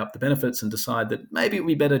consequences, weigh up the benefits, and decide that maybe it would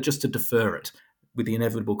be better just to defer it, with the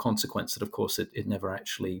inevitable consequence that, of course, it never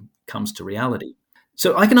actually comes to reality.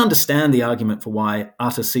 So I can understand the argument for why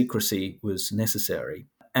utter secrecy was necessary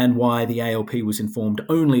and why the ALP was informed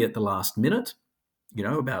only at the last minute,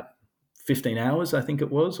 about 15 hours, I think it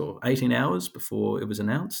was, or 18 hours before it was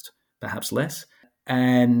announced, perhaps less,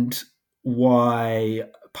 and why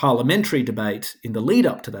parliamentary debate in the lead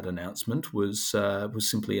up to that announcement was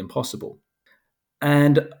simply impossible.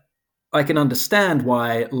 And I can understand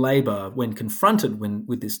why Labor, when confronted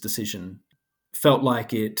with this decision, felt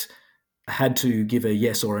like it had to give a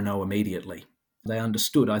yes or a no immediately. They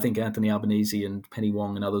understood, I think Anthony Albanese and Penny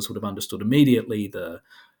Wong and others would have understood immediately the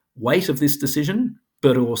weight of this decision,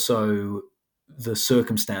 but also the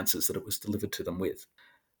circumstances that it was delivered to them with.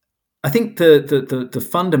 I think the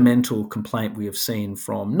fundamental complaint we have seen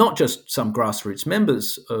from not just some grassroots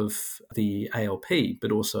members of the ALP,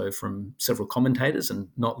 but also from several commentators, and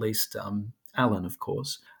not least Alan, of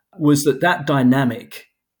course, was that dynamic,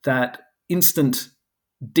 that instant,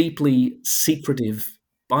 deeply secretive,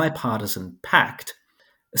 bipartisan pact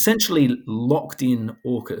essentially locked in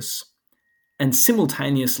AUKUS and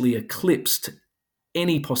simultaneously eclipsed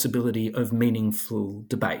any possibility of meaningful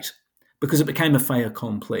debate, because it became a fait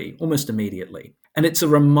accompli almost immediately. And it's a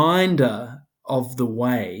reminder of the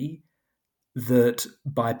way that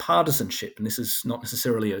bipartisanship, and this is not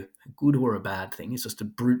necessarily a good or a bad thing, it's just a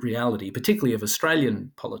brute reality, particularly of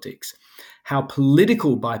Australian politics, how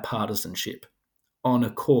political bipartisanship on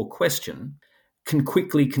a core question can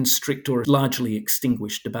quickly constrict or largely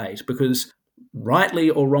extinguish debate, because rightly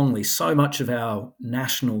or wrongly, so much of our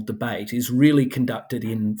national debate is really conducted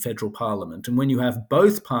in federal parliament. And when you have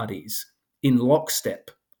both parties in lockstep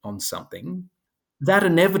on something, that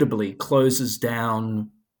inevitably closes down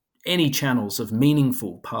any channels of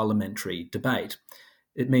meaningful parliamentary debate.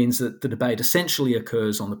 It means that the debate essentially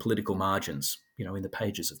occurs on the political margins, in the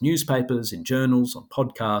pages of newspapers, in journals, on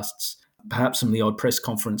podcasts, perhaps from the odd press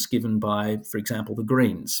conference given by, for example, the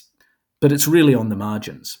Greens. But it's really on the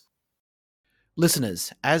margins.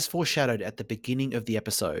 Listeners, as foreshadowed at the beginning of the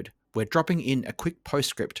episode, we're dropping in a quick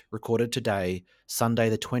postscript recorded today, Sunday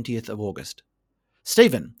the 20th of August.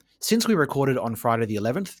 Stephen, since we recorded on Friday the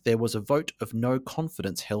 11th, there was a vote of no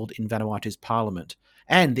confidence held in Vanuatu's parliament,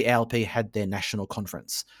 and the ALP had their national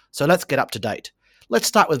conference. So let's get up to date. Let's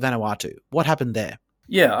start with Vanuatu. What happened there?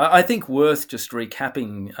 Yeah, I think worth just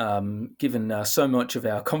recapping, given so much of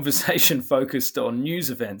our conversation focused on news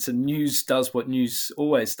events, and news does what news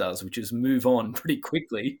always does, which is move on pretty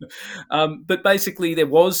quickly. But basically, there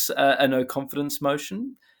was a no confidence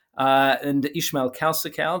motion, and Ismail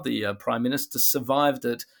Kausikau, the Prime Minister, survived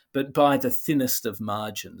it, but by the thinnest of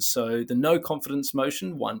margins. So the no confidence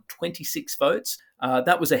motion won 26 votes.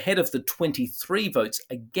 That was ahead of the 23 votes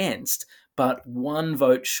against, but one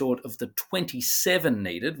vote short of the 27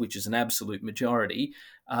 needed, which is an absolute majority,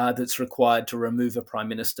 that's required to remove a Prime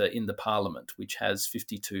Minister in the Parliament, which has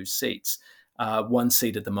 52 seats. One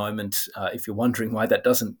seat at the moment, if you're wondering why that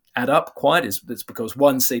doesn't add up quite, it's because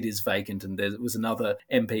one seat is vacant and there was another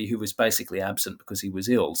MP who was basically absent because he was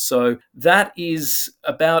ill. So that is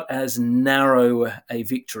about as narrow a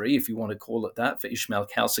victory, if you want to call it that, for Ismail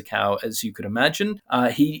Kausikau as you could imagine.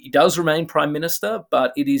 He does remain Prime Minister,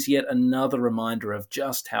 but it is yet another reminder of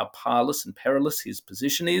just how parlous and perilous his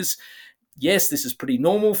position is. Yes, this is pretty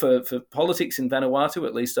normal for politics in Vanuatu,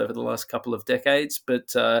 at least over the last couple of decades.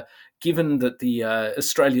 But given that the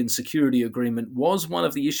Australian security agreement was one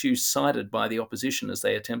of the issues cited by the opposition as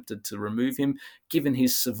they attempted to remove him, given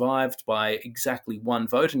he's survived by exactly one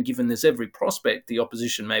vote, and given there's every prospect the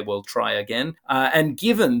opposition may well try again, and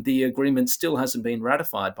given the agreement still hasn't been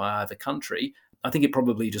ratified by either country, I think it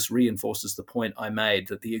probably just reinforces the point I made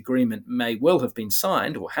that the agreement may well have been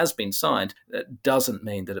signed or has been signed. That doesn't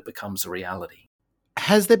mean that it becomes a reality.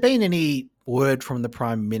 Has there been any word from the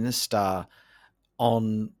Prime Minister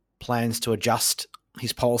on plans to adjust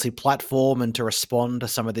his policy platform and to respond to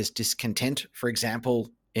some of this discontent, for example,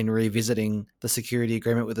 in revisiting the security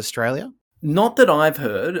agreement with Australia? Not that I've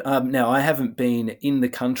heard. Now, I haven't been in the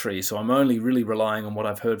country, so I'm only really relying on what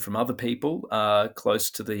I've heard from other people close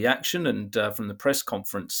to the action and from the press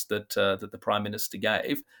conference that the Prime Minister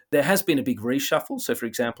gave. There has been a big reshuffle. So, for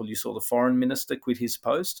example, you saw the Foreign Minister quit his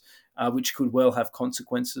post, which could well have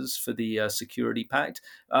consequences for the Security Pact.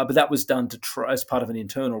 But that was done to try as part of an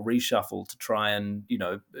internal reshuffle to try and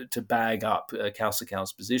to bag up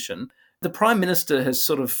Kausikau's position. The Prime Minister has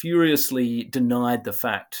sort of furiously denied the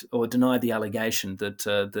fact or denied the allegation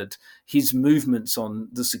that his movements on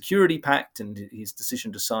the Security Pact and his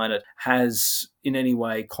decision to sign it has in any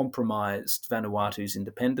way compromised Vanuatu's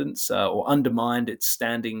independence or undermined its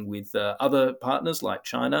standing with other partners like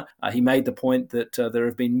China. He made the point that there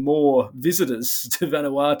have been more visitors to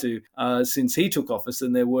Vanuatu since he took office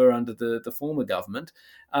than there were under the former government.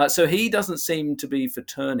 So he doesn't seem to be for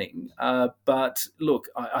turning. But look,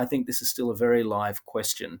 I think this is still a very live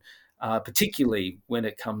question, particularly when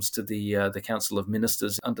it comes to the Council of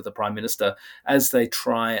Ministers under the Prime Minister, as they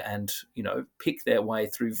try and pick their way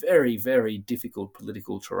through very, very difficult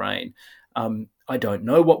political terrain. I don't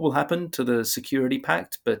know what will happen to the Security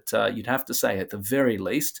Pact, but you'd have to say, at the very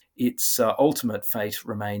least, its ultimate fate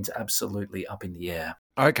remains absolutely up in the air.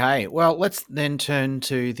 Okay, well, let's then turn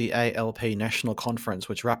to the ALP National Conference,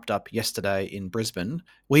 which wrapped up yesterday in Brisbane.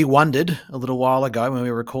 We wondered a little while ago when we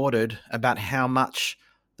recorded about how much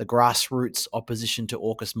the grassroots opposition to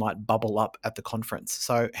AUKUS might bubble up at the conference.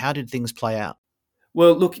 So, how did things play out?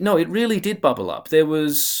 Well, look, no, it really did bubble up. There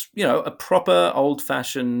was, a proper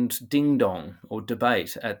old-fashioned ding-dong or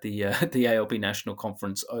debate at the ALP National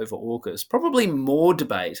Conference over AUKUS. Probably more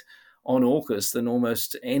debate on AUKUS than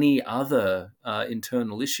almost any other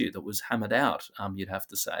internal issue that was hammered out, you'd have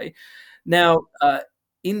to say. Now,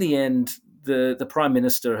 in the end, the Prime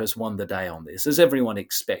Minister has won the day on this, as everyone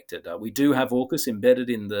expected. We do have AUKUS embedded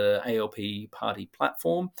in the ALP party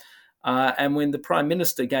platform. And when the Prime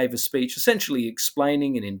Minister gave a speech essentially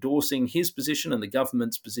explaining and endorsing his position and the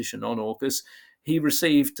government's position on AUKUS, he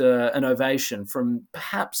received an ovation from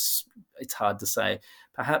perhaps, it's hard to say,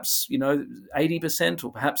 perhaps 80%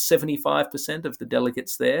 or perhaps 75% of the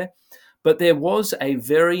delegates there. But there was a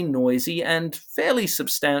very noisy and fairly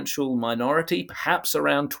substantial minority, perhaps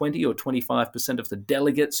around 20 or 25% of the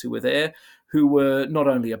delegates who were there, who were not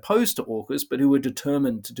only opposed to AUKUS, but who were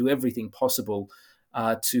determined to do everything possible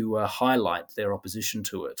to highlight their opposition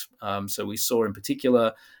to it. So we saw in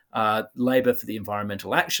particular Labour for the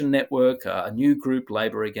Environmental Action Network, a new group,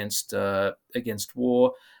 Labour Against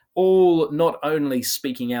War, all not only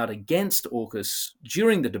speaking out against AUKUS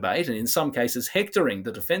during the debate, and in some cases hectoring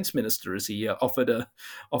the Defence Minister as he offered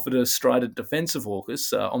a strident defence of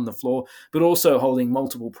AUKUS on the floor, but also holding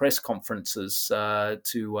multiple press conferences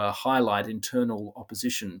to highlight internal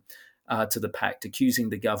opposition to the pact, accusing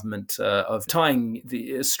the government of tying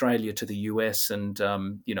Australia to the US and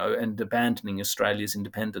and abandoning Australia's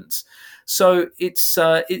independence. So it's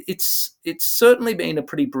certainly been a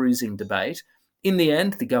pretty bruising debate. In the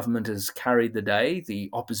end, the government has carried the day. The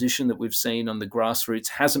opposition that we've seen on the grassroots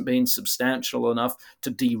hasn't been substantial enough to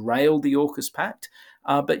derail the AUKUS pact.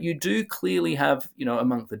 But you do clearly have,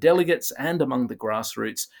 among the delegates and among the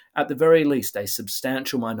grassroots, at the very least, a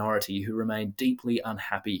substantial minority who remain deeply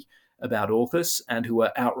unhappy about AUKUS and who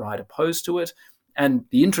are outright opposed to it. And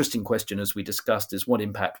the interesting question, as we discussed, is what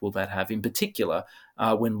impact will that have, in particular,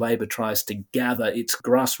 when Labor tries to gather its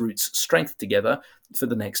grassroots strength together for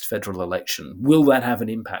the next federal election? Will that have an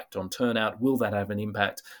impact on turnout? Will that have an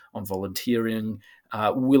impact on volunteering?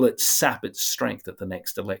 Will it sap its strength at the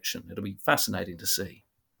next election? It'll be fascinating to see.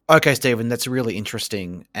 Okay, Stephen, that's really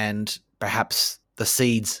interesting. And perhaps the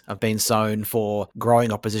seeds have been sown for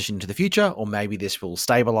growing opposition into the future, or maybe this will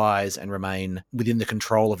stabilise and remain within the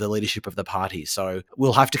control of the leadership of the party. So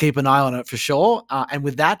we'll have to keep an eye on it for sure. And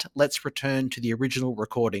with that, let's return to the original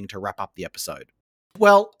recording to wrap up the episode.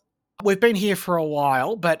 Well, we've been here for a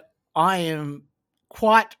while, but I am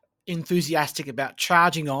quite enthusiastic about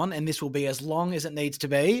charging on, and this will be as long as it needs to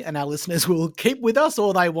be, and our listeners will keep with us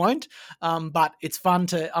or they won't. But it's fun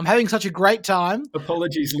I'm having such a great time.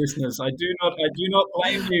 Apologies, listeners. I do not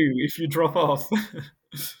blame you if you drop off.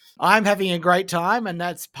 I'm having a great time, and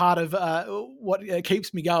that's part of what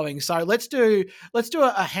keeps me going. So let's do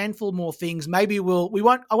a handful more things. Maybe I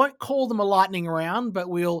won't call them a lightning round, but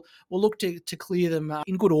we'll look to clear them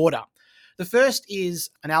in good order. The first is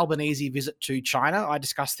an Albanese visit to China. I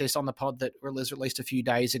discussed this on the pod that was released a few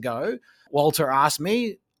days ago. Walter asked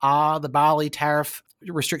me, are the barley tariff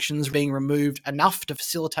restrictions being removed enough to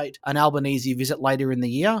facilitate an Albanese visit later in the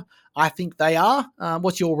year? I think they are.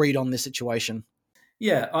 What's your read on this situation?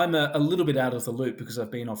 Yeah, I'm a little bit out of the loop because I've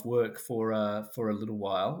been off work for a little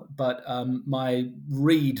while. But my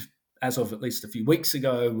read as of at least a few weeks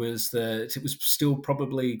ago, was that it was still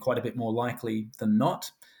probably quite a bit more likely than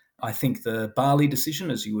not. I think the Bali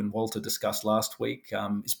decision, as you and Walter discussed last week,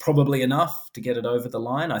 is probably enough to get it over the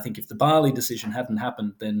line. I think if the Bali decision hadn't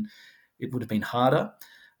happened, then it would have been harder.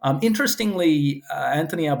 Interestingly,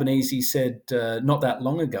 Anthony Albanese said not that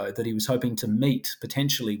long ago that he was hoping to meet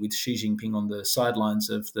potentially with Xi Jinping on the sidelines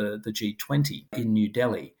of the G20 in New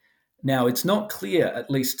Delhi. Now, it's not clear, at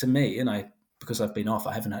least to me, and because I've been off,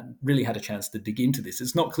 I haven't really had a chance to dig into this.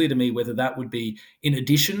 It's not clear to me whether that would be in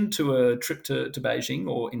addition to a trip to Beijing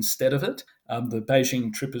or instead of it. The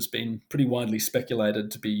Beijing trip has been pretty widely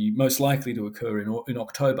speculated to be most likely to occur in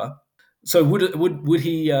October. So would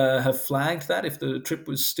he have flagged that if the trip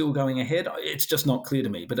was still going ahead? It's just not clear to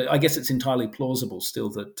me. But I guess it's entirely plausible still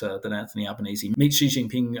that Anthony Albanese meets Xi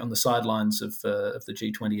Jinping on the sidelines of the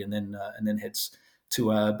G20 and then heads to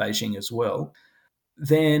Beijing as well.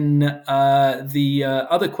 Then the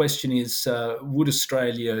other question is, would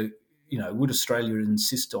Australia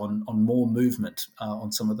insist on more movement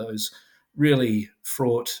on some of those really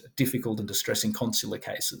fraught, difficult and distressing consular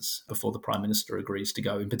cases before the Prime Minister agrees to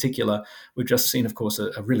go? In particular, we've just seen, of course,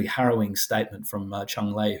 a really harrowing statement from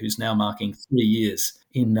Cheng Lei, who's now marking 3 years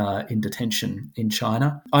in detention in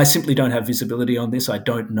China. I simply don't have visibility on this. I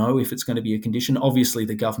don't know if it's going to be a condition. Obviously,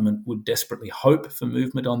 the government would desperately hope for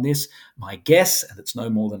movement on this. My guess, and it's no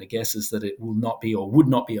more than a guess, is that it will not be or would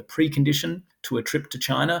not be a precondition to a trip to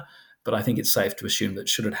China. But I think it's safe to assume that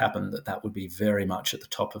should it happen, that would be very much at the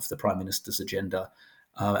top of the Prime Minister's agenda.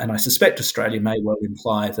 And I suspect Australia may well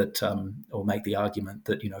imply that, or make the argument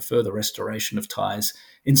that, further restoration of ties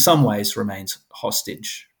in some ways remains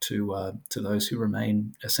hostage to those who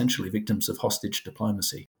remain essentially victims of hostage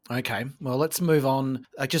diplomacy. Okay, well, let's move on.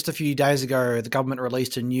 Just a few days ago, the government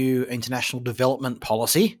released a new international development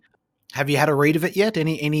policy. Have you had a read of it yet?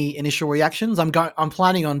 Any initial reactions? I'm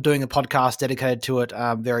planning on doing a podcast dedicated to it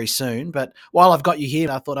very soon. But while I've got you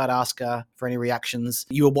here, I thought I'd ask for any reactions.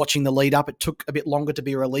 You were watching the lead up. It took a bit longer to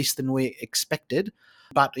be released than we expected.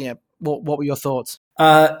 But yeah, what were your thoughts?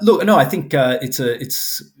 Look, no, I think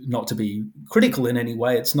it's not to be critical in any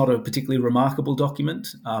way. It's not a particularly remarkable document.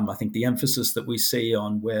 I think the emphasis that we see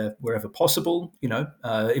on wherever possible,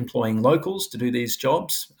 employing locals to do these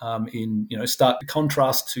jobs, in stark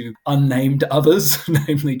contrast to unnamed others,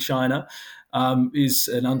 namely China, is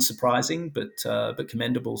an unsurprising but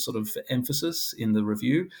commendable sort of emphasis in the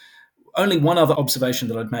review. Only one other observation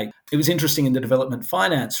that I'd make. It was interesting in the Development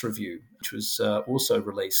Finance Review, which was also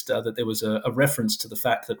released, that there was a reference to the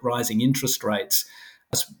fact that rising interest rates,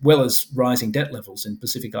 as well as rising debt levels in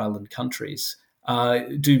Pacific Island countries,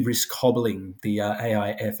 do risk hobbling the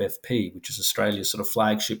AIFFP, which is Australia's sort of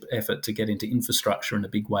flagship effort to get into infrastructure in a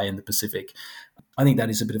big way in the Pacific. I think that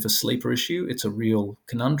is a bit of a sleeper issue. It's a real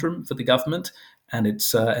conundrum for the government, and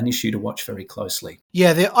it's an issue to watch very closely.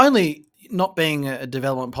 Yeah, they're only... Not being a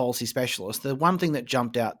development policy specialist, the one thing that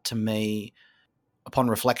jumped out to me upon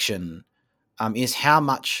reflection is how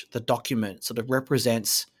much the document sort of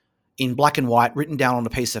represents in black and white, written down on a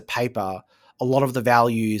piece of paper, a lot of the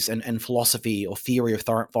values and philosophy or theory of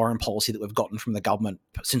foreign policy that we've gotten from the government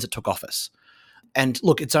since it took office. And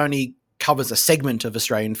look, it's only covers a segment of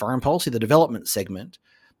Australian foreign policy, the development segment,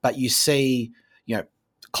 but you see,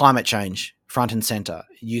 climate change front and center.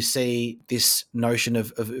 You see this notion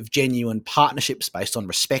of genuine partnerships based on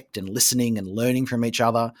respect and listening and learning from each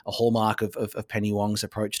other, a hallmark of Penny Wong's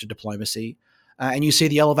approach to diplomacy. And you see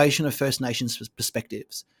the elevation of First Nations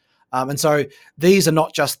perspectives. And so these are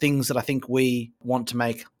not just things that I think we want to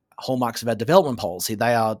make hallmarks of our development policy.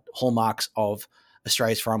 They are hallmarks of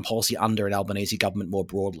Australia's foreign policy under an Albanese government more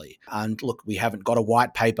broadly. And look, we haven't got a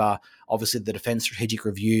white paper. Obviously, the Defence Strategic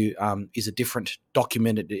Review is a different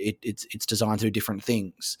document. It's designed to do different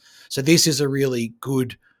things. So this is a really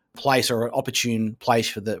good place or an opportune place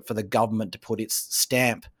for the government to put its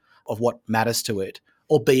stamp of what matters to it,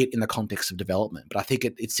 albeit in the context of development. But I think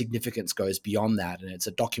its significance goes beyond that, and it's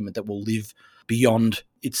a document that will live beyond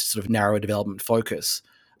its sort of narrow development focus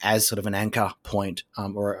as sort of an anchor point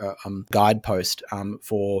or a guidepost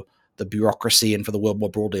for the bureaucracy and for the world more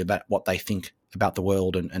broadly about what they think about the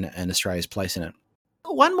world and Australia's place in it.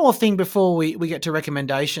 One more thing before we get to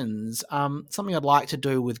recommendations, something I'd like to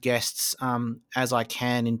do with guests as I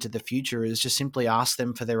can into the future is just simply ask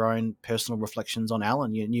them for their own personal reflections on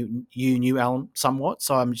Alan. You knew Alan somewhat,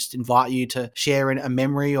 so I'm just invite you to share a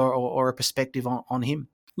memory or a perspective on him.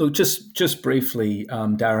 Look, just briefly,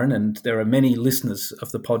 Darren, and there are many listeners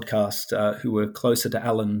of the podcast who were closer to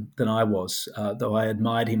Alan than I was, though I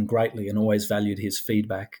admired him greatly and always valued his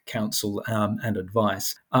feedback, counsel, and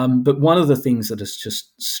advice. But one of the things that has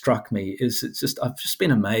just struck me is I've just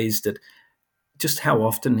been amazed at just how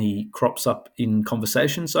often he crops up in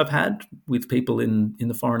conversations I've had with people in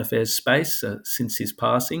the foreign affairs space since his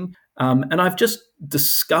passing. And I've just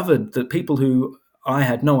discovered that people who I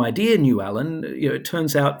had no idea knew Alan. It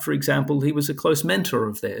turns out, for example, he was a close mentor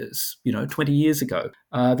of theirs, 20 years ago,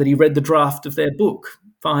 that he read the draft of their book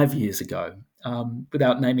 5 years ago.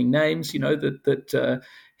 Without naming names, that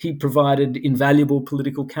he provided invaluable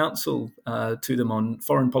political counsel to them on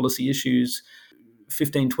foreign policy issues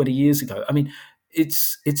 15, 20 years ago. I mean,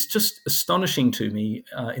 it's just astonishing to me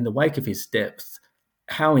in the wake of his depth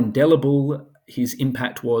how indelible his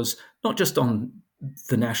impact was, not just on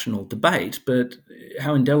the national debate, but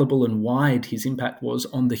how indelible and wide his impact was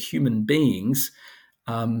on the human beings,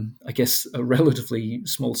 I guess a relatively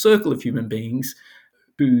small circle of human beings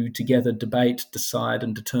who together debate, decide,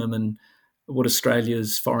 and determine what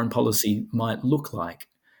Australia's foreign policy might look like.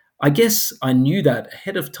 I guess I knew that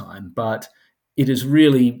ahead of time, but it has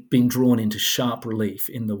really been drawn into sharp relief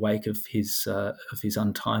in the wake of his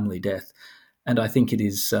untimely death. And I think it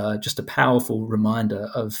is just a powerful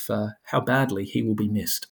reminder of how badly he will be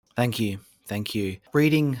missed. Thank you. Thank you.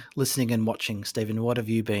 Reading, listening, and watching. Stephen, what have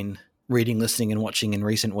you been reading, listening, and watching in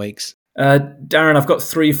recent weeks? Darren, I've got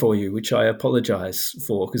 3 for you, which I apologise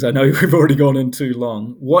for because I know we've already gone on too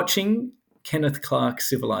long. Watching Kenneth Clarke's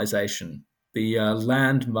Civilization, the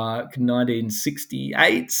landmark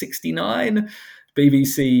 1968-69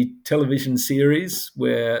 BBC television series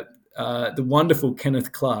where the wonderful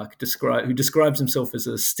Kenneth Clarke, who describes himself as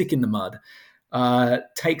a stick in the mud,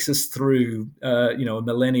 takes us through a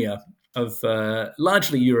millennia of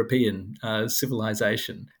largely European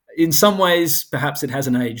civilization. In some ways, perhaps it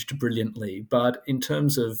hasn't aged brilliantly, but in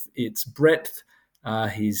terms of its breadth,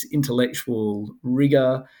 his intellectual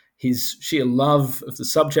rigor, his sheer love of the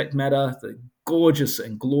subject matter, the gorgeous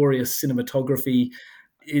and glorious cinematography,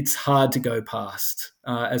 it's hard to go past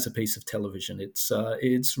as a piece of television.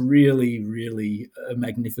 It's really, really a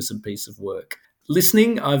magnificent piece of work.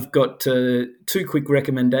 Listening, I've got 2 quick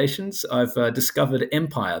recommendations. I've discovered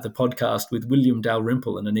Empire, the podcast with William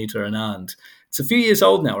Dalrymple and Anita Anand. It's a few years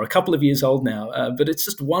old now, or a couple of years old now, but it's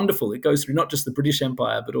just wonderful. It goes through not just the British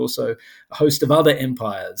Empire, but also a host of other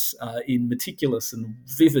empires in meticulous and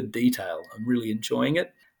vivid detail. I'm really enjoying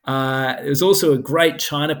it. There's also a great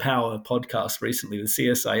China Power podcast recently, the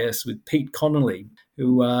CSIS, with Pete Connolly,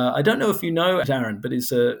 who I don't know if you know, Darren, but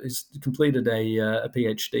he's completed a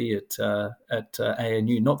PhD at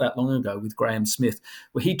ANU not that long ago with Graham Smith,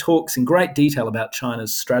 where he talks in great detail about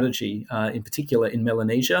China's strategy, in particular in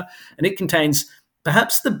Melanesia. And it contains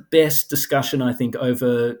perhaps the best discussion, I think,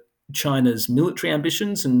 over China's military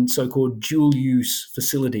ambitions and so-called dual-use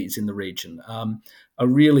facilities in the region. A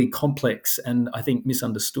really complex and I think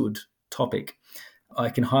misunderstood topic. I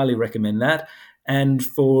can highly recommend that. And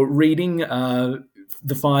for reading,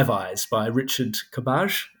 The Five Eyes by Richard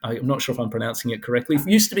Kabaj. I'm not sure if I'm pronouncing it correctly.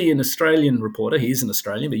 He used to be an Australian reporter. He is an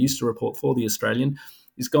Australian, but he used to report for The Australian.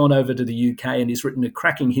 He's gone over to the UK and he's written a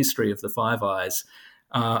cracking history of the Five Eyes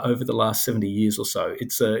over the last 70 years or so.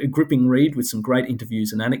 It's a gripping read with some great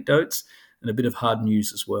interviews and anecdotes and a bit of hard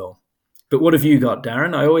news as well. But what have you got,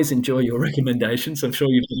 Darren? I always enjoy your recommendations. I'm sure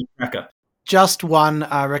you've got a cracker. Just one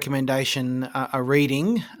recommendation, a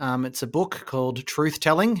reading. It's a book called Truth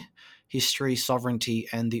Telling, History, Sovereignty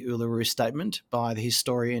and the Uluru Statement by the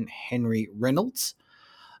historian Henry Reynolds.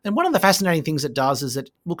 And one of the fascinating things it does is it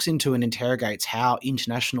looks into and interrogates how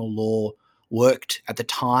international law worked at the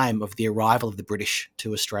time of the arrival of the British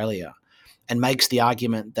to Australia, and makes the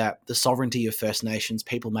argument that the sovereignty of First Nations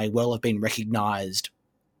people may well have been recognised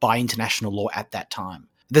by international law at that time.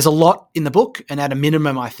 There's a lot in the book, and at a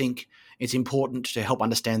minimum, I think it's important to help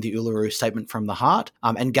understand the Uluru Statement from the heart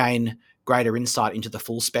and gain greater insight into the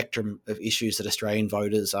full spectrum of issues that Australian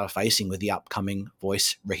voters are facing with the upcoming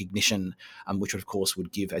voice recognition, which of course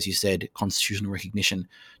would give, as you said, constitutional recognition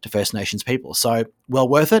to First Nations people. So well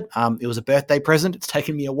worth it. It was a birthday present. It's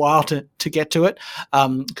taken me a while to get to it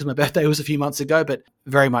because my birthday was a few months ago, but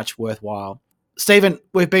very much worthwhile. Stephen,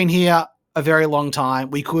 we've been here a very long time.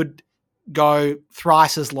 We could go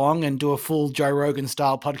thrice as long and do a full Joe Rogan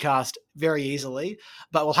style podcast very easily,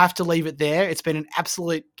 but we'll have to leave it there. It's been an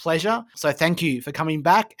absolute pleasure. So thank you for coming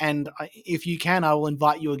back. And if you can, I will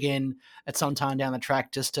invite you again at some time down the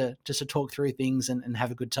track just to talk through things and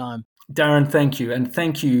have a good time. Darren, thank you. And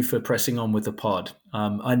thank you for pressing on with the pod.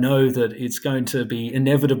 I know that it's going to be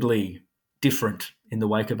inevitably different in the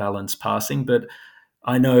wake of Alan's passing, but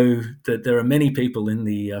I know that there are many people in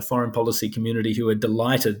the foreign policy community who are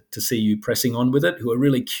delighted to see you pressing on with it, who are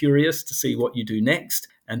really curious to see what you do next,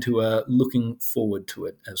 and who are looking forward to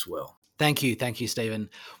it as well. Thank you, Stephen.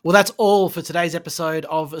 Well, that's all for today's episode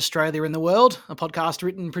of Australia in the World, a podcast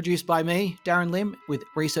written and produced by me, Darren Lim, with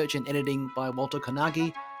research and editing by Walter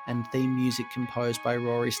Konagi and theme music composed by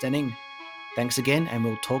Rory Stenning. Thanks again, and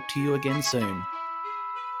we'll talk to you again soon.